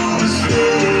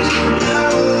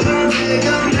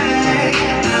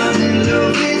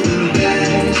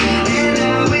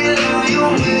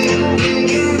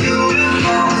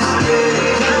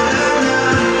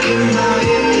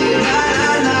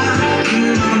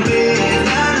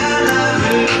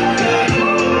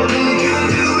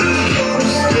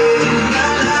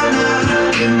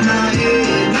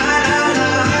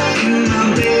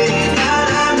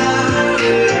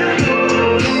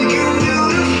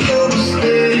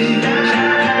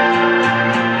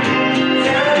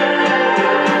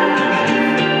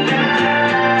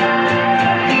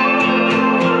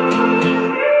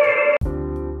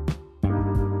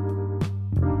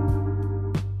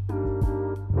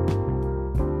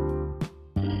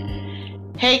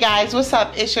Hey guys, what's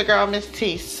up? It's your girl Miss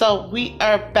T. So we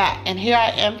are back, and here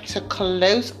I am to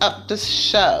close up the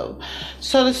show.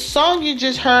 So the song you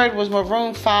just heard was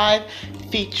Maroon 5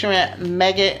 featuring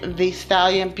Megan Thee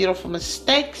Stallion, Beautiful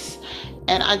Mistakes.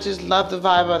 And I just love the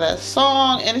vibe of that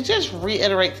song, and it just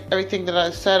reiterates everything that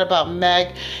I said about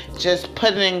Meg just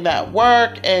putting in that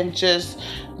work and just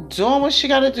doing what she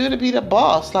got to do to be the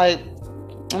boss. Like,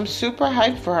 I'm super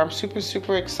hyped for her. I'm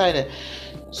super excited.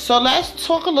 So let's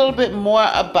talk a little bit more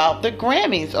about the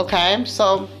Grammys, okay?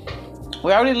 So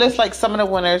we already list like some of the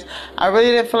winners. I really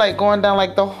didn't feel like going down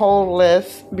like the whole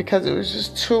list because it was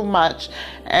just too much.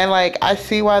 And like, I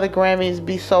see why the Grammys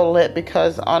be so lit,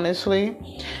 because honestly,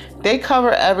 they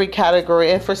cover every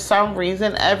category. And for some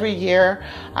reason, every year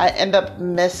I end up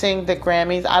missing the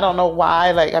Grammys. I don't know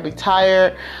why. Like, I be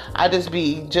tired. I just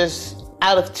be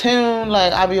out of tune.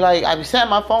 Like, I be setting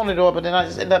my phone to do it, but then I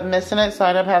just end up missing it. So I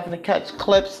end up having to catch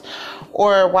clips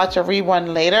or watch a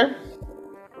rerun later.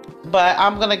 But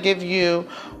I'm going to give you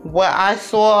what I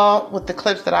saw with the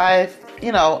clips that I've,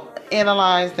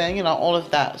 analyzed and, all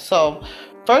of that. So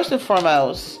first and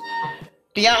foremost,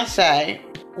 Beyonce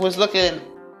was looking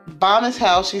bomb as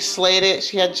hell. She slayed it.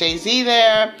 She had Jay-Z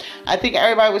there. I think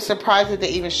everybody was surprised that they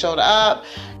even showed up.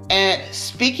 And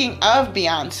speaking of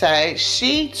Beyonce,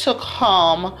 she took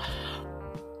home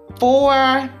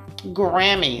 4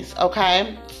 Grammys,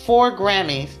 okay? 4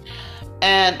 Grammys.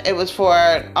 And it was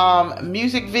for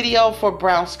music video for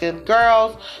Brown Skin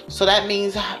Girls. So that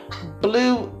means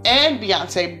Blue and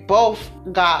Beyonce both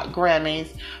got Grammys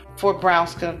for Brown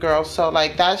Skin Girls. So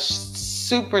like, that's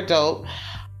super dope.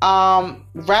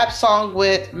 Rap song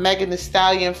with Megan Thee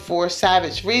Stallion for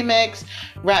Savage Remix,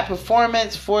 rap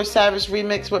performance for Savage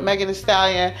Remix with Megan Thee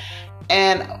Stallion,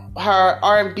 and her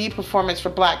R&B performance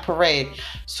for Black Parade.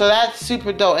 So that's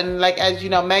super dope. And like, as you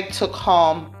know, Meg took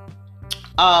home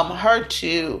her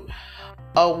 2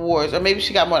 awards, or maybe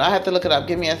she got more. I have to look it up.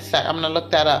 Give me a sec. I'm gonna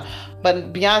look that up.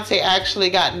 But Beyonce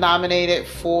actually got nominated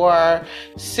for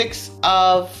 6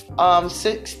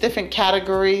 different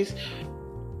categories,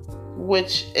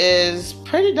 which is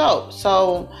pretty dope.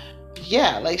 So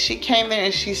yeah, like, she came there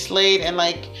and she slayed, and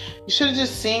like, you should have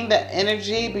just seen the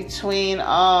energy between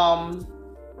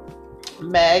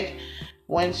Meg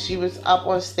when she was up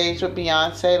on stage with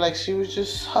Beyonce. Like, she was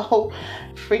just so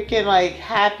freaking like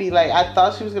happy. Like, I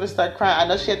thought she was gonna start crying. I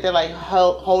know she had to like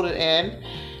hold it in,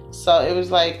 so it was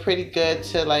like pretty good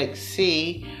to like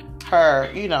see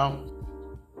her be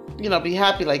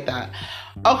happy like that.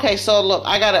 Okay, so look,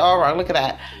 I got it all wrong. Look at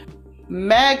that.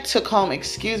 Meg took home, I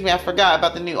forgot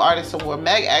about the New Artist Award.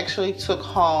 Meg actually took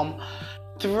home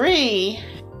 3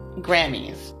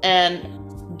 Grammys, and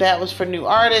that was for New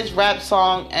Artist, Rap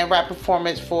Song, and Rap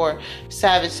Performance for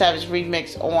Savage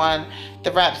Remix on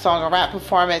the Rap Song and Rap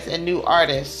Performance and New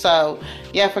Artist. So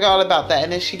yeah, I forgot all about that.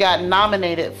 And then she got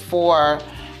nominated for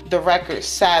the record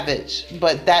Savage,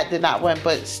 but that did not win.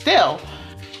 But still,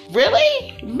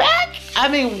 really? Meg? I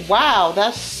mean, wow,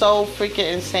 that's so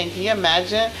freaking insane. Can you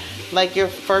imagine? Like, your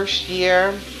first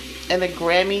year in the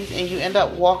Grammys and you end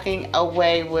up walking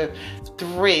away with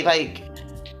 3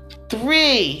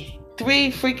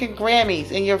 freaking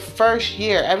Grammys in your first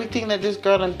year. Everything that this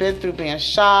girl done been through, being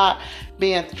shot,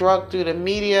 being drugged through the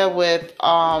media with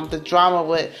the drama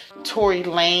with Tory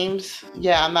Lanez.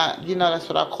 Yeah, I'm not, that's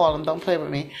what I call him. Don't play with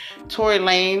me. Tory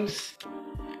Lanez.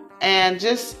 And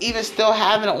just even still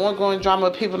having an ongoing drama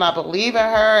with people not believing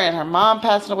her and her mom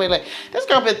passing away. Like, this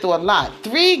girl been through a lot.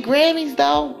 3 Grammys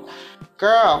though?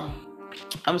 Girl,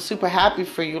 I'm super happy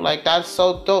for you. Like, that's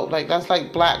so dope. Like, that's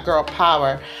like black girl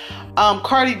power.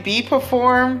 Cardi B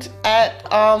performed at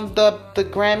the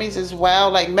Grammys as well.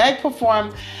 Like, Meg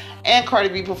performed and Cardi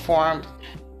B performed.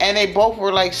 And they both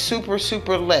were like super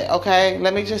lit, okay?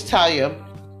 Let me just tell you.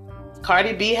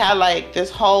 Cardi B had like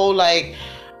this whole like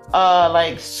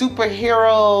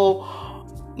superhero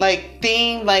like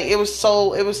theme. Like, it was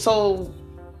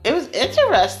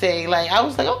interesting. Like, I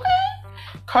was like, okay,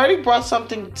 Cardi brought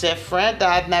something different that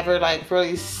I've never like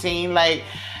really seen. Like,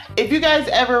 if you guys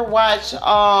ever watch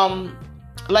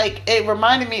like, it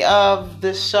reminded me of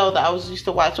this show that I used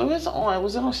to watch. What was it on?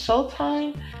 Was it on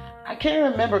Showtime? I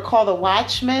can't remember, called The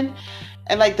Watchmen.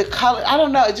 And like, the color, I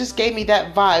don't know, it just gave me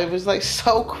that vibe. It was like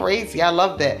so crazy. I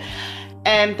loved it.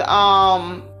 And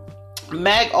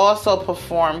Meg also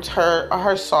performed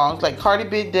her songs. Like, Cardi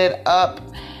B did Up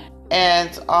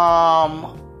and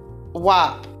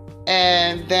WAP.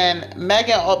 And then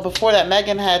Megan, before that,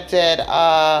 Megan had did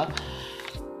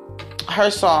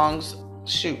her songs.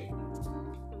 Shoot,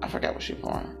 I forgot what she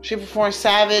performed. She performed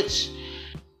Savage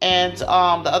and the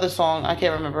other song, I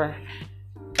can't remember.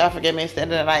 God forgive me, it's the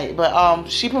end of the night. But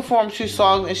she performed 2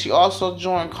 songs, and she also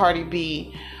joined Cardi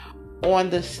B on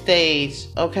the stage.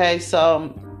 Okay,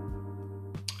 so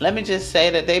let me just say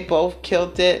that they both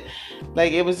killed it.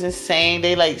 Like, it was insane.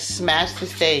 They like smashed the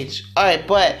stage. All right,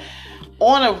 but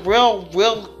on a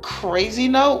real crazy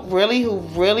note, who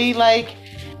really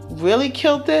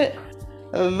killed it,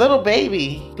 Lil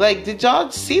Baby. Like, did y'all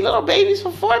see Lil Baby's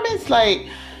performance? Like,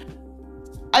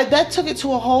 that took it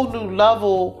to a whole new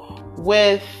level.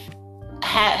 With he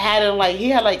had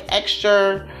like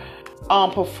extra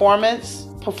performers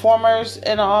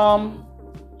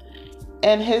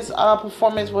in his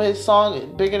performance with his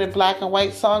song Bigger Than Black and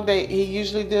White song that he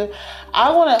usually do.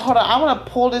 I want to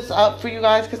pull this up for you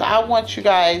guys because I want you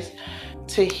guys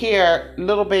to hear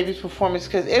Lil Baby's performance,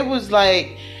 because it was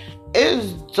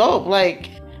dope. Like,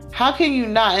 how can you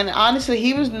not? And honestly,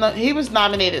 he was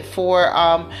nominated for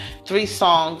 3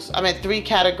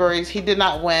 categories. He did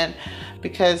not win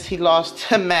because he lost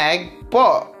to Meg,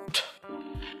 but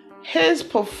his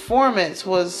performance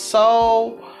was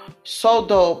so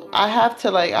dope. I have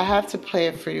to play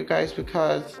it for you guys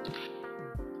because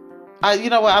you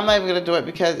know what? I'm not even gonna do it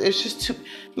because it's just too.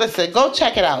 Listen, go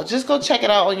check it out. Just go check it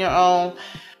out on your own.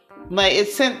 Like, it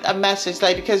sent a message,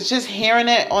 like, because just hearing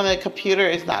it on the computer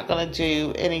is not going to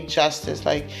do any justice.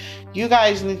 Like, you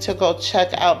guys need to go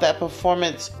check out that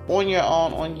performance on your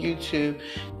own on YouTube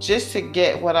just to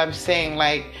get what I'm saying.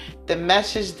 Like, the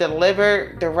message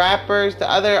delivered, the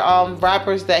other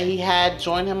rappers that he had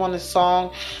join him on the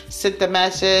song sent the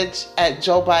message at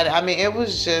Joe Biden. I mean, it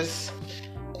was just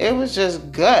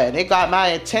good. It got my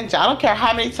attention. I don't care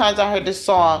how many times I heard this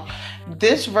song.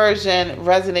 This version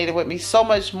resonated with me so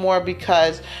much more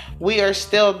because we are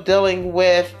still dealing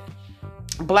with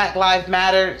Black Lives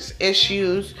Matter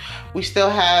issues. We still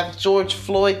have George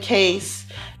Floyd case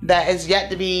that is yet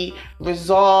to be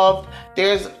resolved.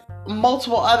 There's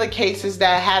multiple other cases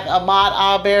that have Ahmaud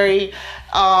Arbery.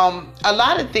 A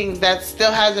lot of things that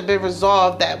still hasn't been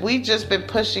resolved that we've just been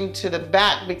pushing to the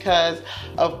back because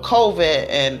of COVID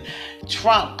and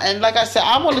Trump. And like I said,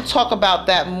 I want to talk about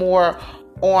that more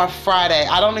on Friday.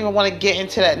 I don't even want to get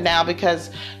into that now because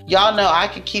y'all know I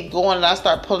could keep going and I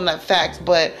start pulling up facts,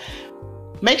 but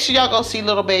make sure y'all go see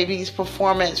Lil Baby's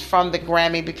performance from the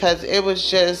Grammy because it was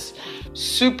just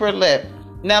super lit.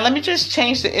 Now let me just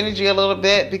change the energy a little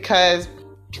bit because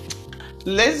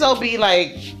Lizzo be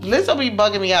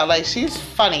bugging me out. Like, she's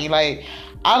funny. Like,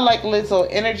 I like Lizzo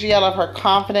energy. I love her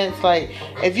confidence. Like,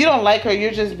 if you don't like her, you're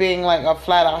just being like a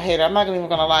flat out hater. I'm not even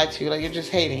gonna lie to you. Like, you're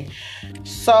just hating.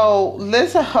 So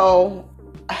Lizzo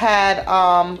had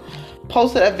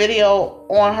posted a video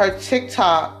on her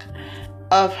TikTok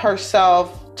of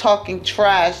herself talking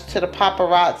trash to the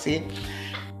paparazzi.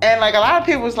 And like, a lot of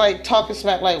people was like talking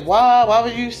smack, like, why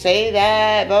would you say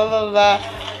that? Blah, blah, blah.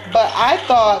 But I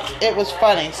thought it was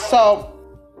funny. So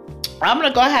I'm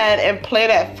gonna go ahead and play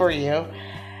that for you.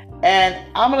 And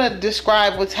I'm going to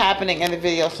describe what's happening in the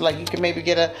video so like you can maybe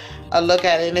get a look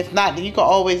at it. And if not, you can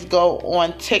always go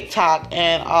on TikTok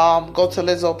and go to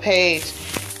Lizzo page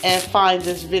and find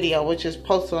this video, which is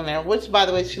posted on there. Which, by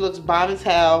the way, she looks bomb as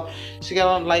hell. She got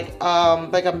on like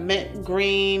a mint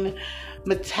green,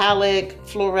 metallic,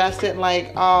 fluorescent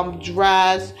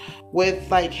dress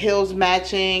with like heels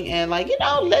matching and like, you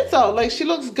know, Lizzo. Like, she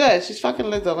looks good. She's fucking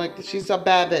Lizzo. Like, she's a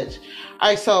bad bitch.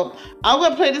 Alright, so I'm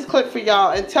going to play this clip for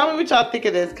y'all and tell me what y'all think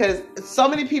of this because so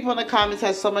many people in the comments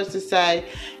have so much to say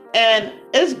and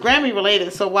it's Grammy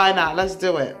related, so why not? Let's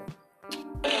do it.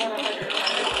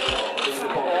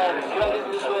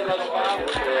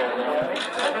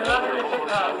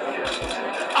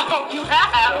 Oh, you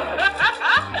have?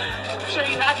 I'm sure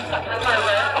you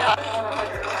have.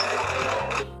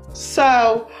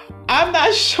 So, I'm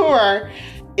not sure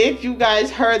if you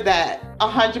guys heard that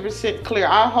 100% clear.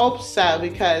 I hope so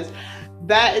because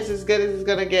that is as good as it's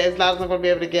going to get, as loud as I'm going to be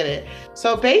able to get it.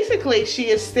 So basically, she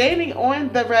is standing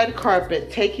on the red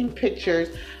carpet taking pictures.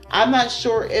 I'm not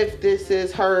sure if this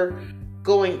is her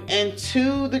going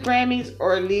into the Grammys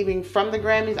or leaving from the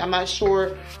Grammys. I'm not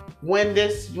sure when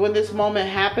this moment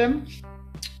happened.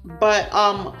 But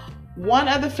one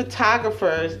of the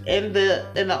photographers in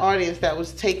the audience that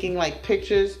was taking like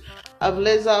pictures of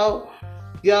Lizzo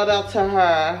yelled out to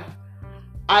her,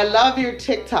 "I love your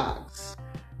TikToks."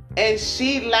 And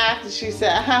she laughed and she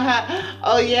said, "Haha,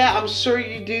 oh yeah, I'm sure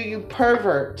you do, you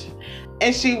pervert."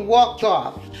 And she walked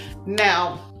off.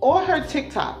 Now, on her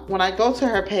TikTok, when I go to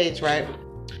her page, right,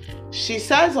 she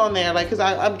says on there, like, because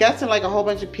I'm guessing like a whole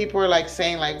bunch of people are like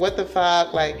saying like, what the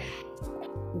fuck, like,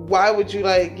 why would you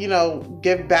like, you know,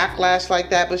 give backlash like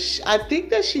that? But I think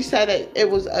that she said it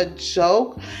was a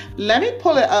joke. Let me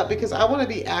pull it up because I want to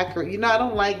be accurate. You know, I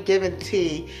don't like giving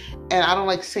tea, and I don't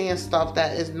like saying stuff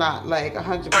that is not like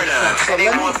 100%. So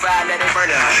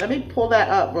let me pull that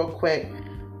up real quick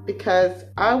because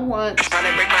I want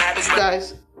you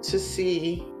guys to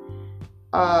see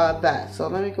that. So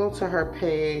let me go to her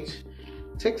page.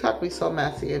 TikTok be so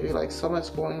messy. It'd be like so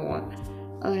much going on.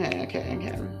 Okay.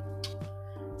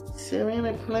 So we're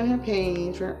gonna pull in her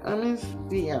page. We're almost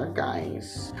there,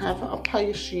 guys. Have a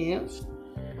patience.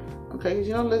 Okay, because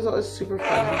you know Lizzo is super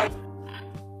funny.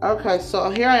 Okay, so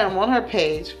here I am on her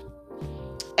page.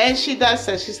 And she does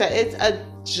say, she said, it's a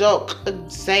joke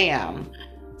exam.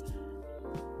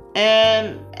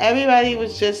 And everybody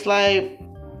was just like,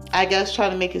 I guess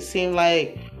trying to make it seem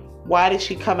like, why did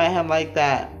she come at him like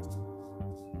that?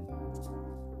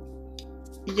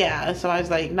 Yeah, and somebody's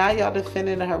like, now y'all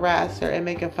defending the harasser and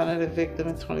making fun of the victim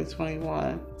in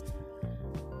 2021.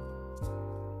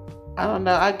 I don't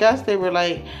know. I guess they were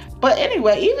like, but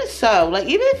anyway, even so, like,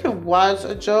 even if it was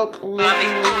a joke,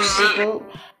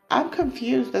 I'm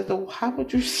confused as to how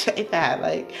would you say that?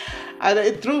 Like,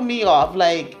 it threw me off.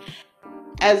 Like,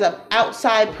 as an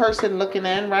outside person looking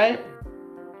in, right?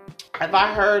 If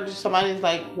I heard somebody's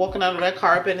like walking under that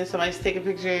carpet and somebody's taking a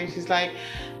picture and she's like,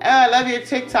 oh, I love your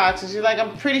TikToks. And she's like,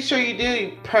 I'm pretty sure you do,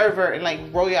 you pervert, and like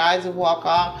roll your eyes and walk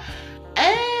off.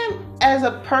 And as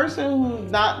a person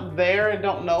who's not there and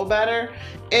don't know better,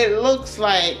 it looks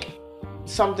like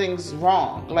something's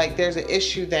wrong. Like there's an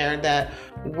issue there that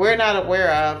we're not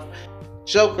aware of,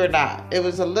 joke or not. It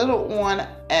was a little on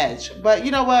edge. But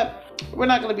you know what? We're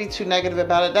not going to be too negative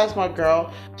about it. That's my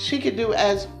girl. She could do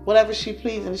as whatever she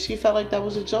pleased. And if she felt like that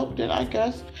was a joke, then I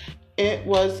guess it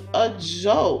was a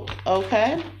joke.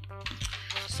 Okay?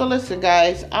 So listen,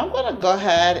 guys. I'm going to go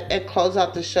ahead and close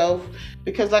out the show.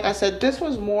 Because like I said, this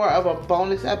was more of a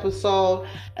bonus episode.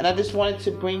 And I just wanted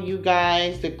to bring you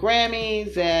guys the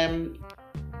Grammys and,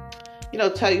 you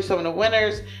know, tell you some of the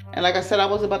winners. And like I said, I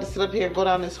was about to sit up here and go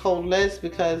down this whole list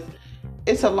because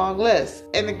it's a long list.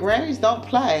 And the Grammys don't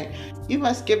play. You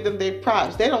must give them their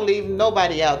props. They don't leave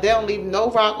nobody out. They don't leave no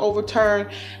rock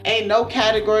overturned. Ain't no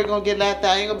category gonna get left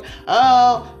out.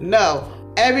 Oh, no.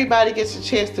 Everybody gets a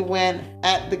chance to win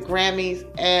at the Grammys.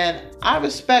 And I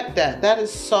respect that. That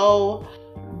is so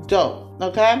dope.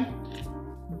 Okay?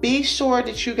 Be sure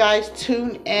that you guys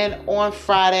tune in on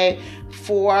Friday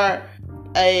for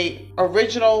a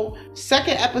original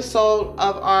second episode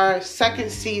of our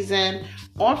second season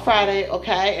on Friday,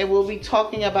 okay? And we'll be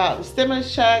talking about the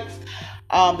stimulus checks,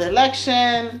 the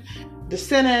election, the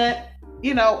Senate,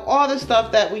 you know, all the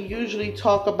stuff that we usually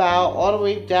talk about, all the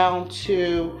way down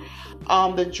to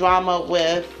the drama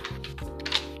with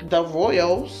the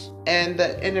Royals and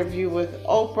the interview with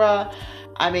Oprah.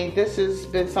 I mean, this has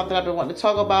been something I've been wanting to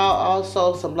talk about.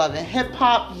 Also, some Love and Hip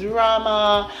Hop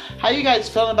drama. How you guys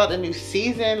feeling about the new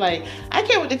season? Like, I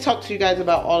can't wait to talk to you guys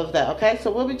about all of that, okay?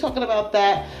 So we'll be talking about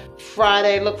that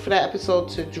Friday. Look for that episode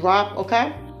to drop,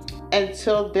 okay?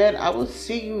 Until then, I will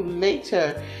see you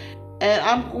later. And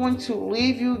I'm going to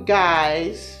leave you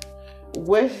guys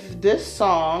with this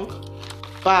song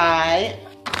by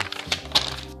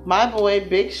my boy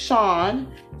Big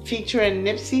Sean featuring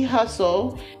Nipsey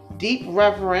Hussle, Deep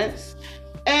Reverence.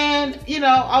 And you know,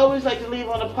 I always like to leave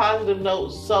on a positive note,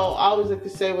 so I always like to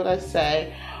say what I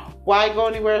say. Why go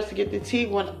anywhere else to get the tea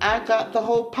when I got the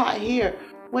whole pot here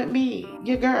with me,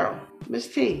 your girl, Miss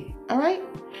T? All right,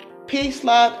 peace,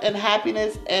 love, and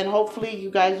happiness, and hopefully you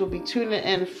guys will be tuning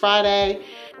in Friday.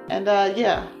 And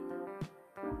yeah,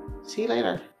 see you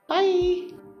later. Bye.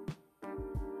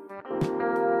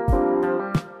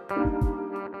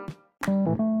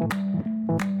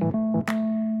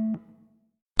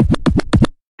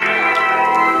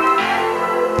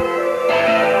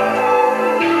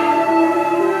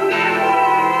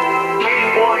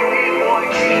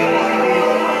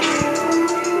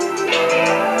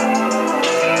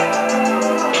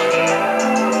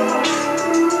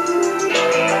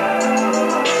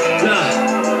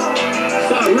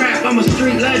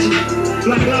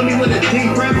 Black love me with a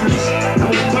deep reference. I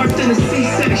was parked in the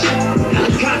C-section.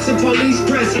 Helicopters and police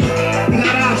present. We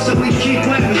got off so we keep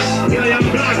weapons. Yo, y'all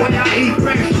block while y'all eat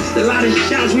breakfast. A lot of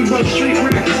shots, we broke street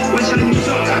records. Watch how you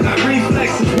talk, I got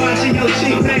reflexes. Watching your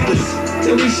cheap necklace.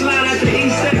 Then we slide out the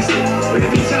east exit. But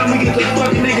every time we get the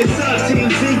fucking niggas up,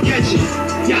 TMZ catch it.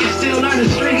 Y'all still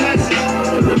learning street lessons.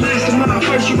 From the mastermind,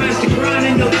 first you master grind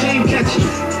and your team catch it.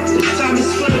 This time it's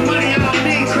for the money, I don't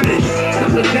need credit.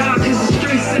 I'm the dog cause the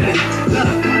street said it.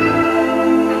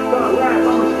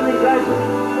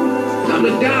 I'm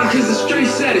the dog cause the street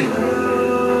said it.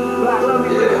 Black love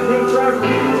me with the pink traffic.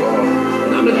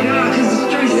 And I'm the guy cause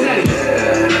the street said it.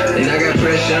 And I got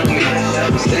pressure on me.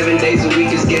 7 days a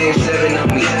week is game 7 on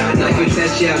me. Life will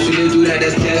test you out, should you do that,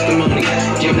 that's testimony.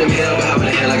 Give them hell, but how the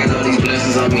hell I got all these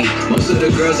blessings on me? Most of the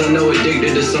girls I know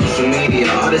addicted to social media.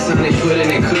 All the time they put in,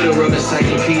 they could've wrote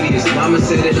encyclopedias. Mama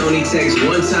said it only takes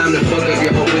one time to fuck up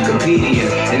your whole Wikipedia.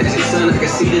 And as your son, I can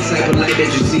see the type of life that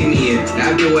you see me in.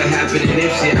 After what happened in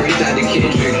Nipsey, I reached out to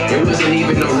Kendrick. There wasn't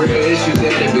even no real issues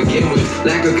there to begin with.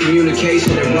 Lack of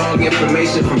communication and wrong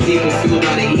information from people fueled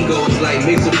by the ego. It's like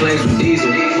mixing flames with diesel.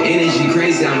 Energy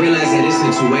crazy, I realize that it's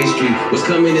a two-way street. What's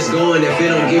coming is going, if it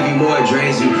don't give you more, it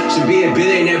drains you. Should be a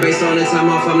billionaire based on the time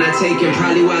off I'm not taking.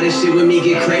 Probably why this shit with me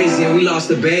get crazy and we lost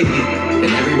a baby. And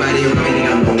everybody around me think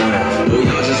I'm the one, but we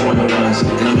all just one-on-ones.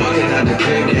 And I'm walking out the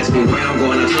crib, they ask me where I'm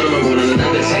going. I told them I'm going on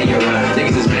another 10-year run.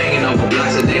 Niggas is banging over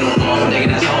blocks that they don't own, thinking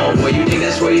that's home. Boy, you think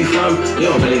that's where you from? You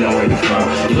don't really know where you from.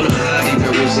 You don't know how deep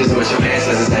your roots is and what your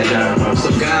ancestors had done. So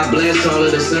God bless all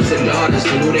of the sons and daughters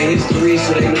who knew their history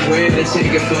so they knew where to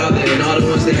take it further. And all the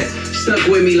ones that stuck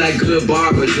with me like good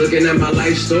barbers. Looking at my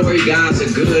life story, God's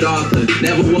a good author.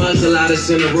 Never was a lot of us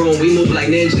in the room, we move like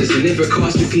ninjas. And if it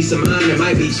costs you peace of mind, it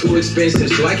might be too expensive.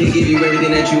 So I can give you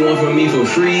everything that you want from me for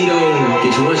free though.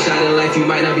 Get you one shot in life, you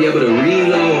might not be able to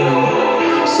reload.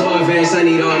 So advanced, I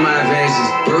need all my advances.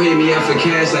 Bro hit me up for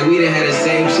cash like we done had the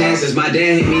same chances. My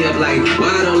dad hit me up like, why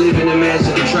I don't live in the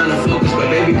mansion? I'm trying to focus, but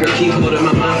baby girl keep holding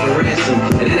my mind for ransom.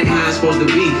 And that ain't how it's supposed to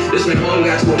be. This man home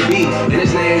got to a beat, and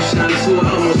his name shine too. I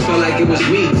almost felt like it was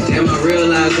me. Damn, I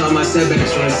realized all my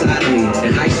setbacks were inside of me.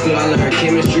 In high school, I learned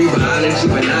chemistry, biology,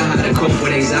 but not how to cope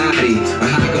with anxiety, or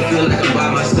how I could feel like I'm by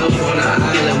myself on an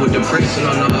island with depression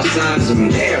on all sides of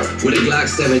me. With a Glock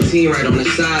 17 right on the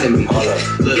side of me.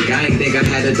 Look, I ain't think I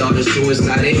had the thought of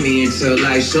suicide in me until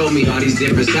life showed me all these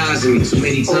different sides of me. Too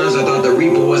many times I thought the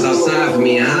Reaper was outside for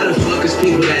me. And how the fuck is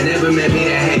people that never met me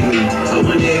that hate me? I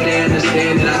wonder if they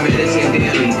understand that I meditate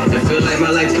daily and feel like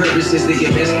my life purpose is to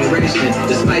give inspiration.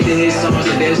 Despite the hit songs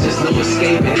and there's just no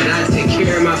escaping. And I take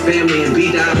care of my family and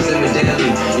beat diamonds in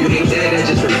medallion. You hate that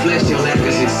just reflects your lack of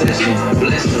succession.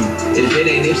 Bless them. If it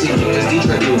ain't Nipsey, it's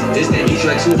Detroit too. It's that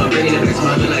Detroit too. I'm bringing it back to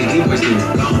my hood like D-Boys do.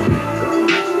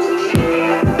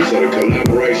 So the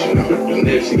collaboration of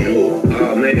Nipsey and who?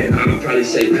 Oh man, I would probably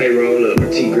say Payroll or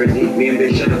T Grizzly. Me and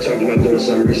Big Sean talked about doing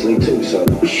something recently too, so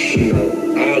you know,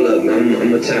 all of them.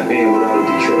 I'm gonna tap in with all of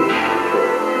Detroit.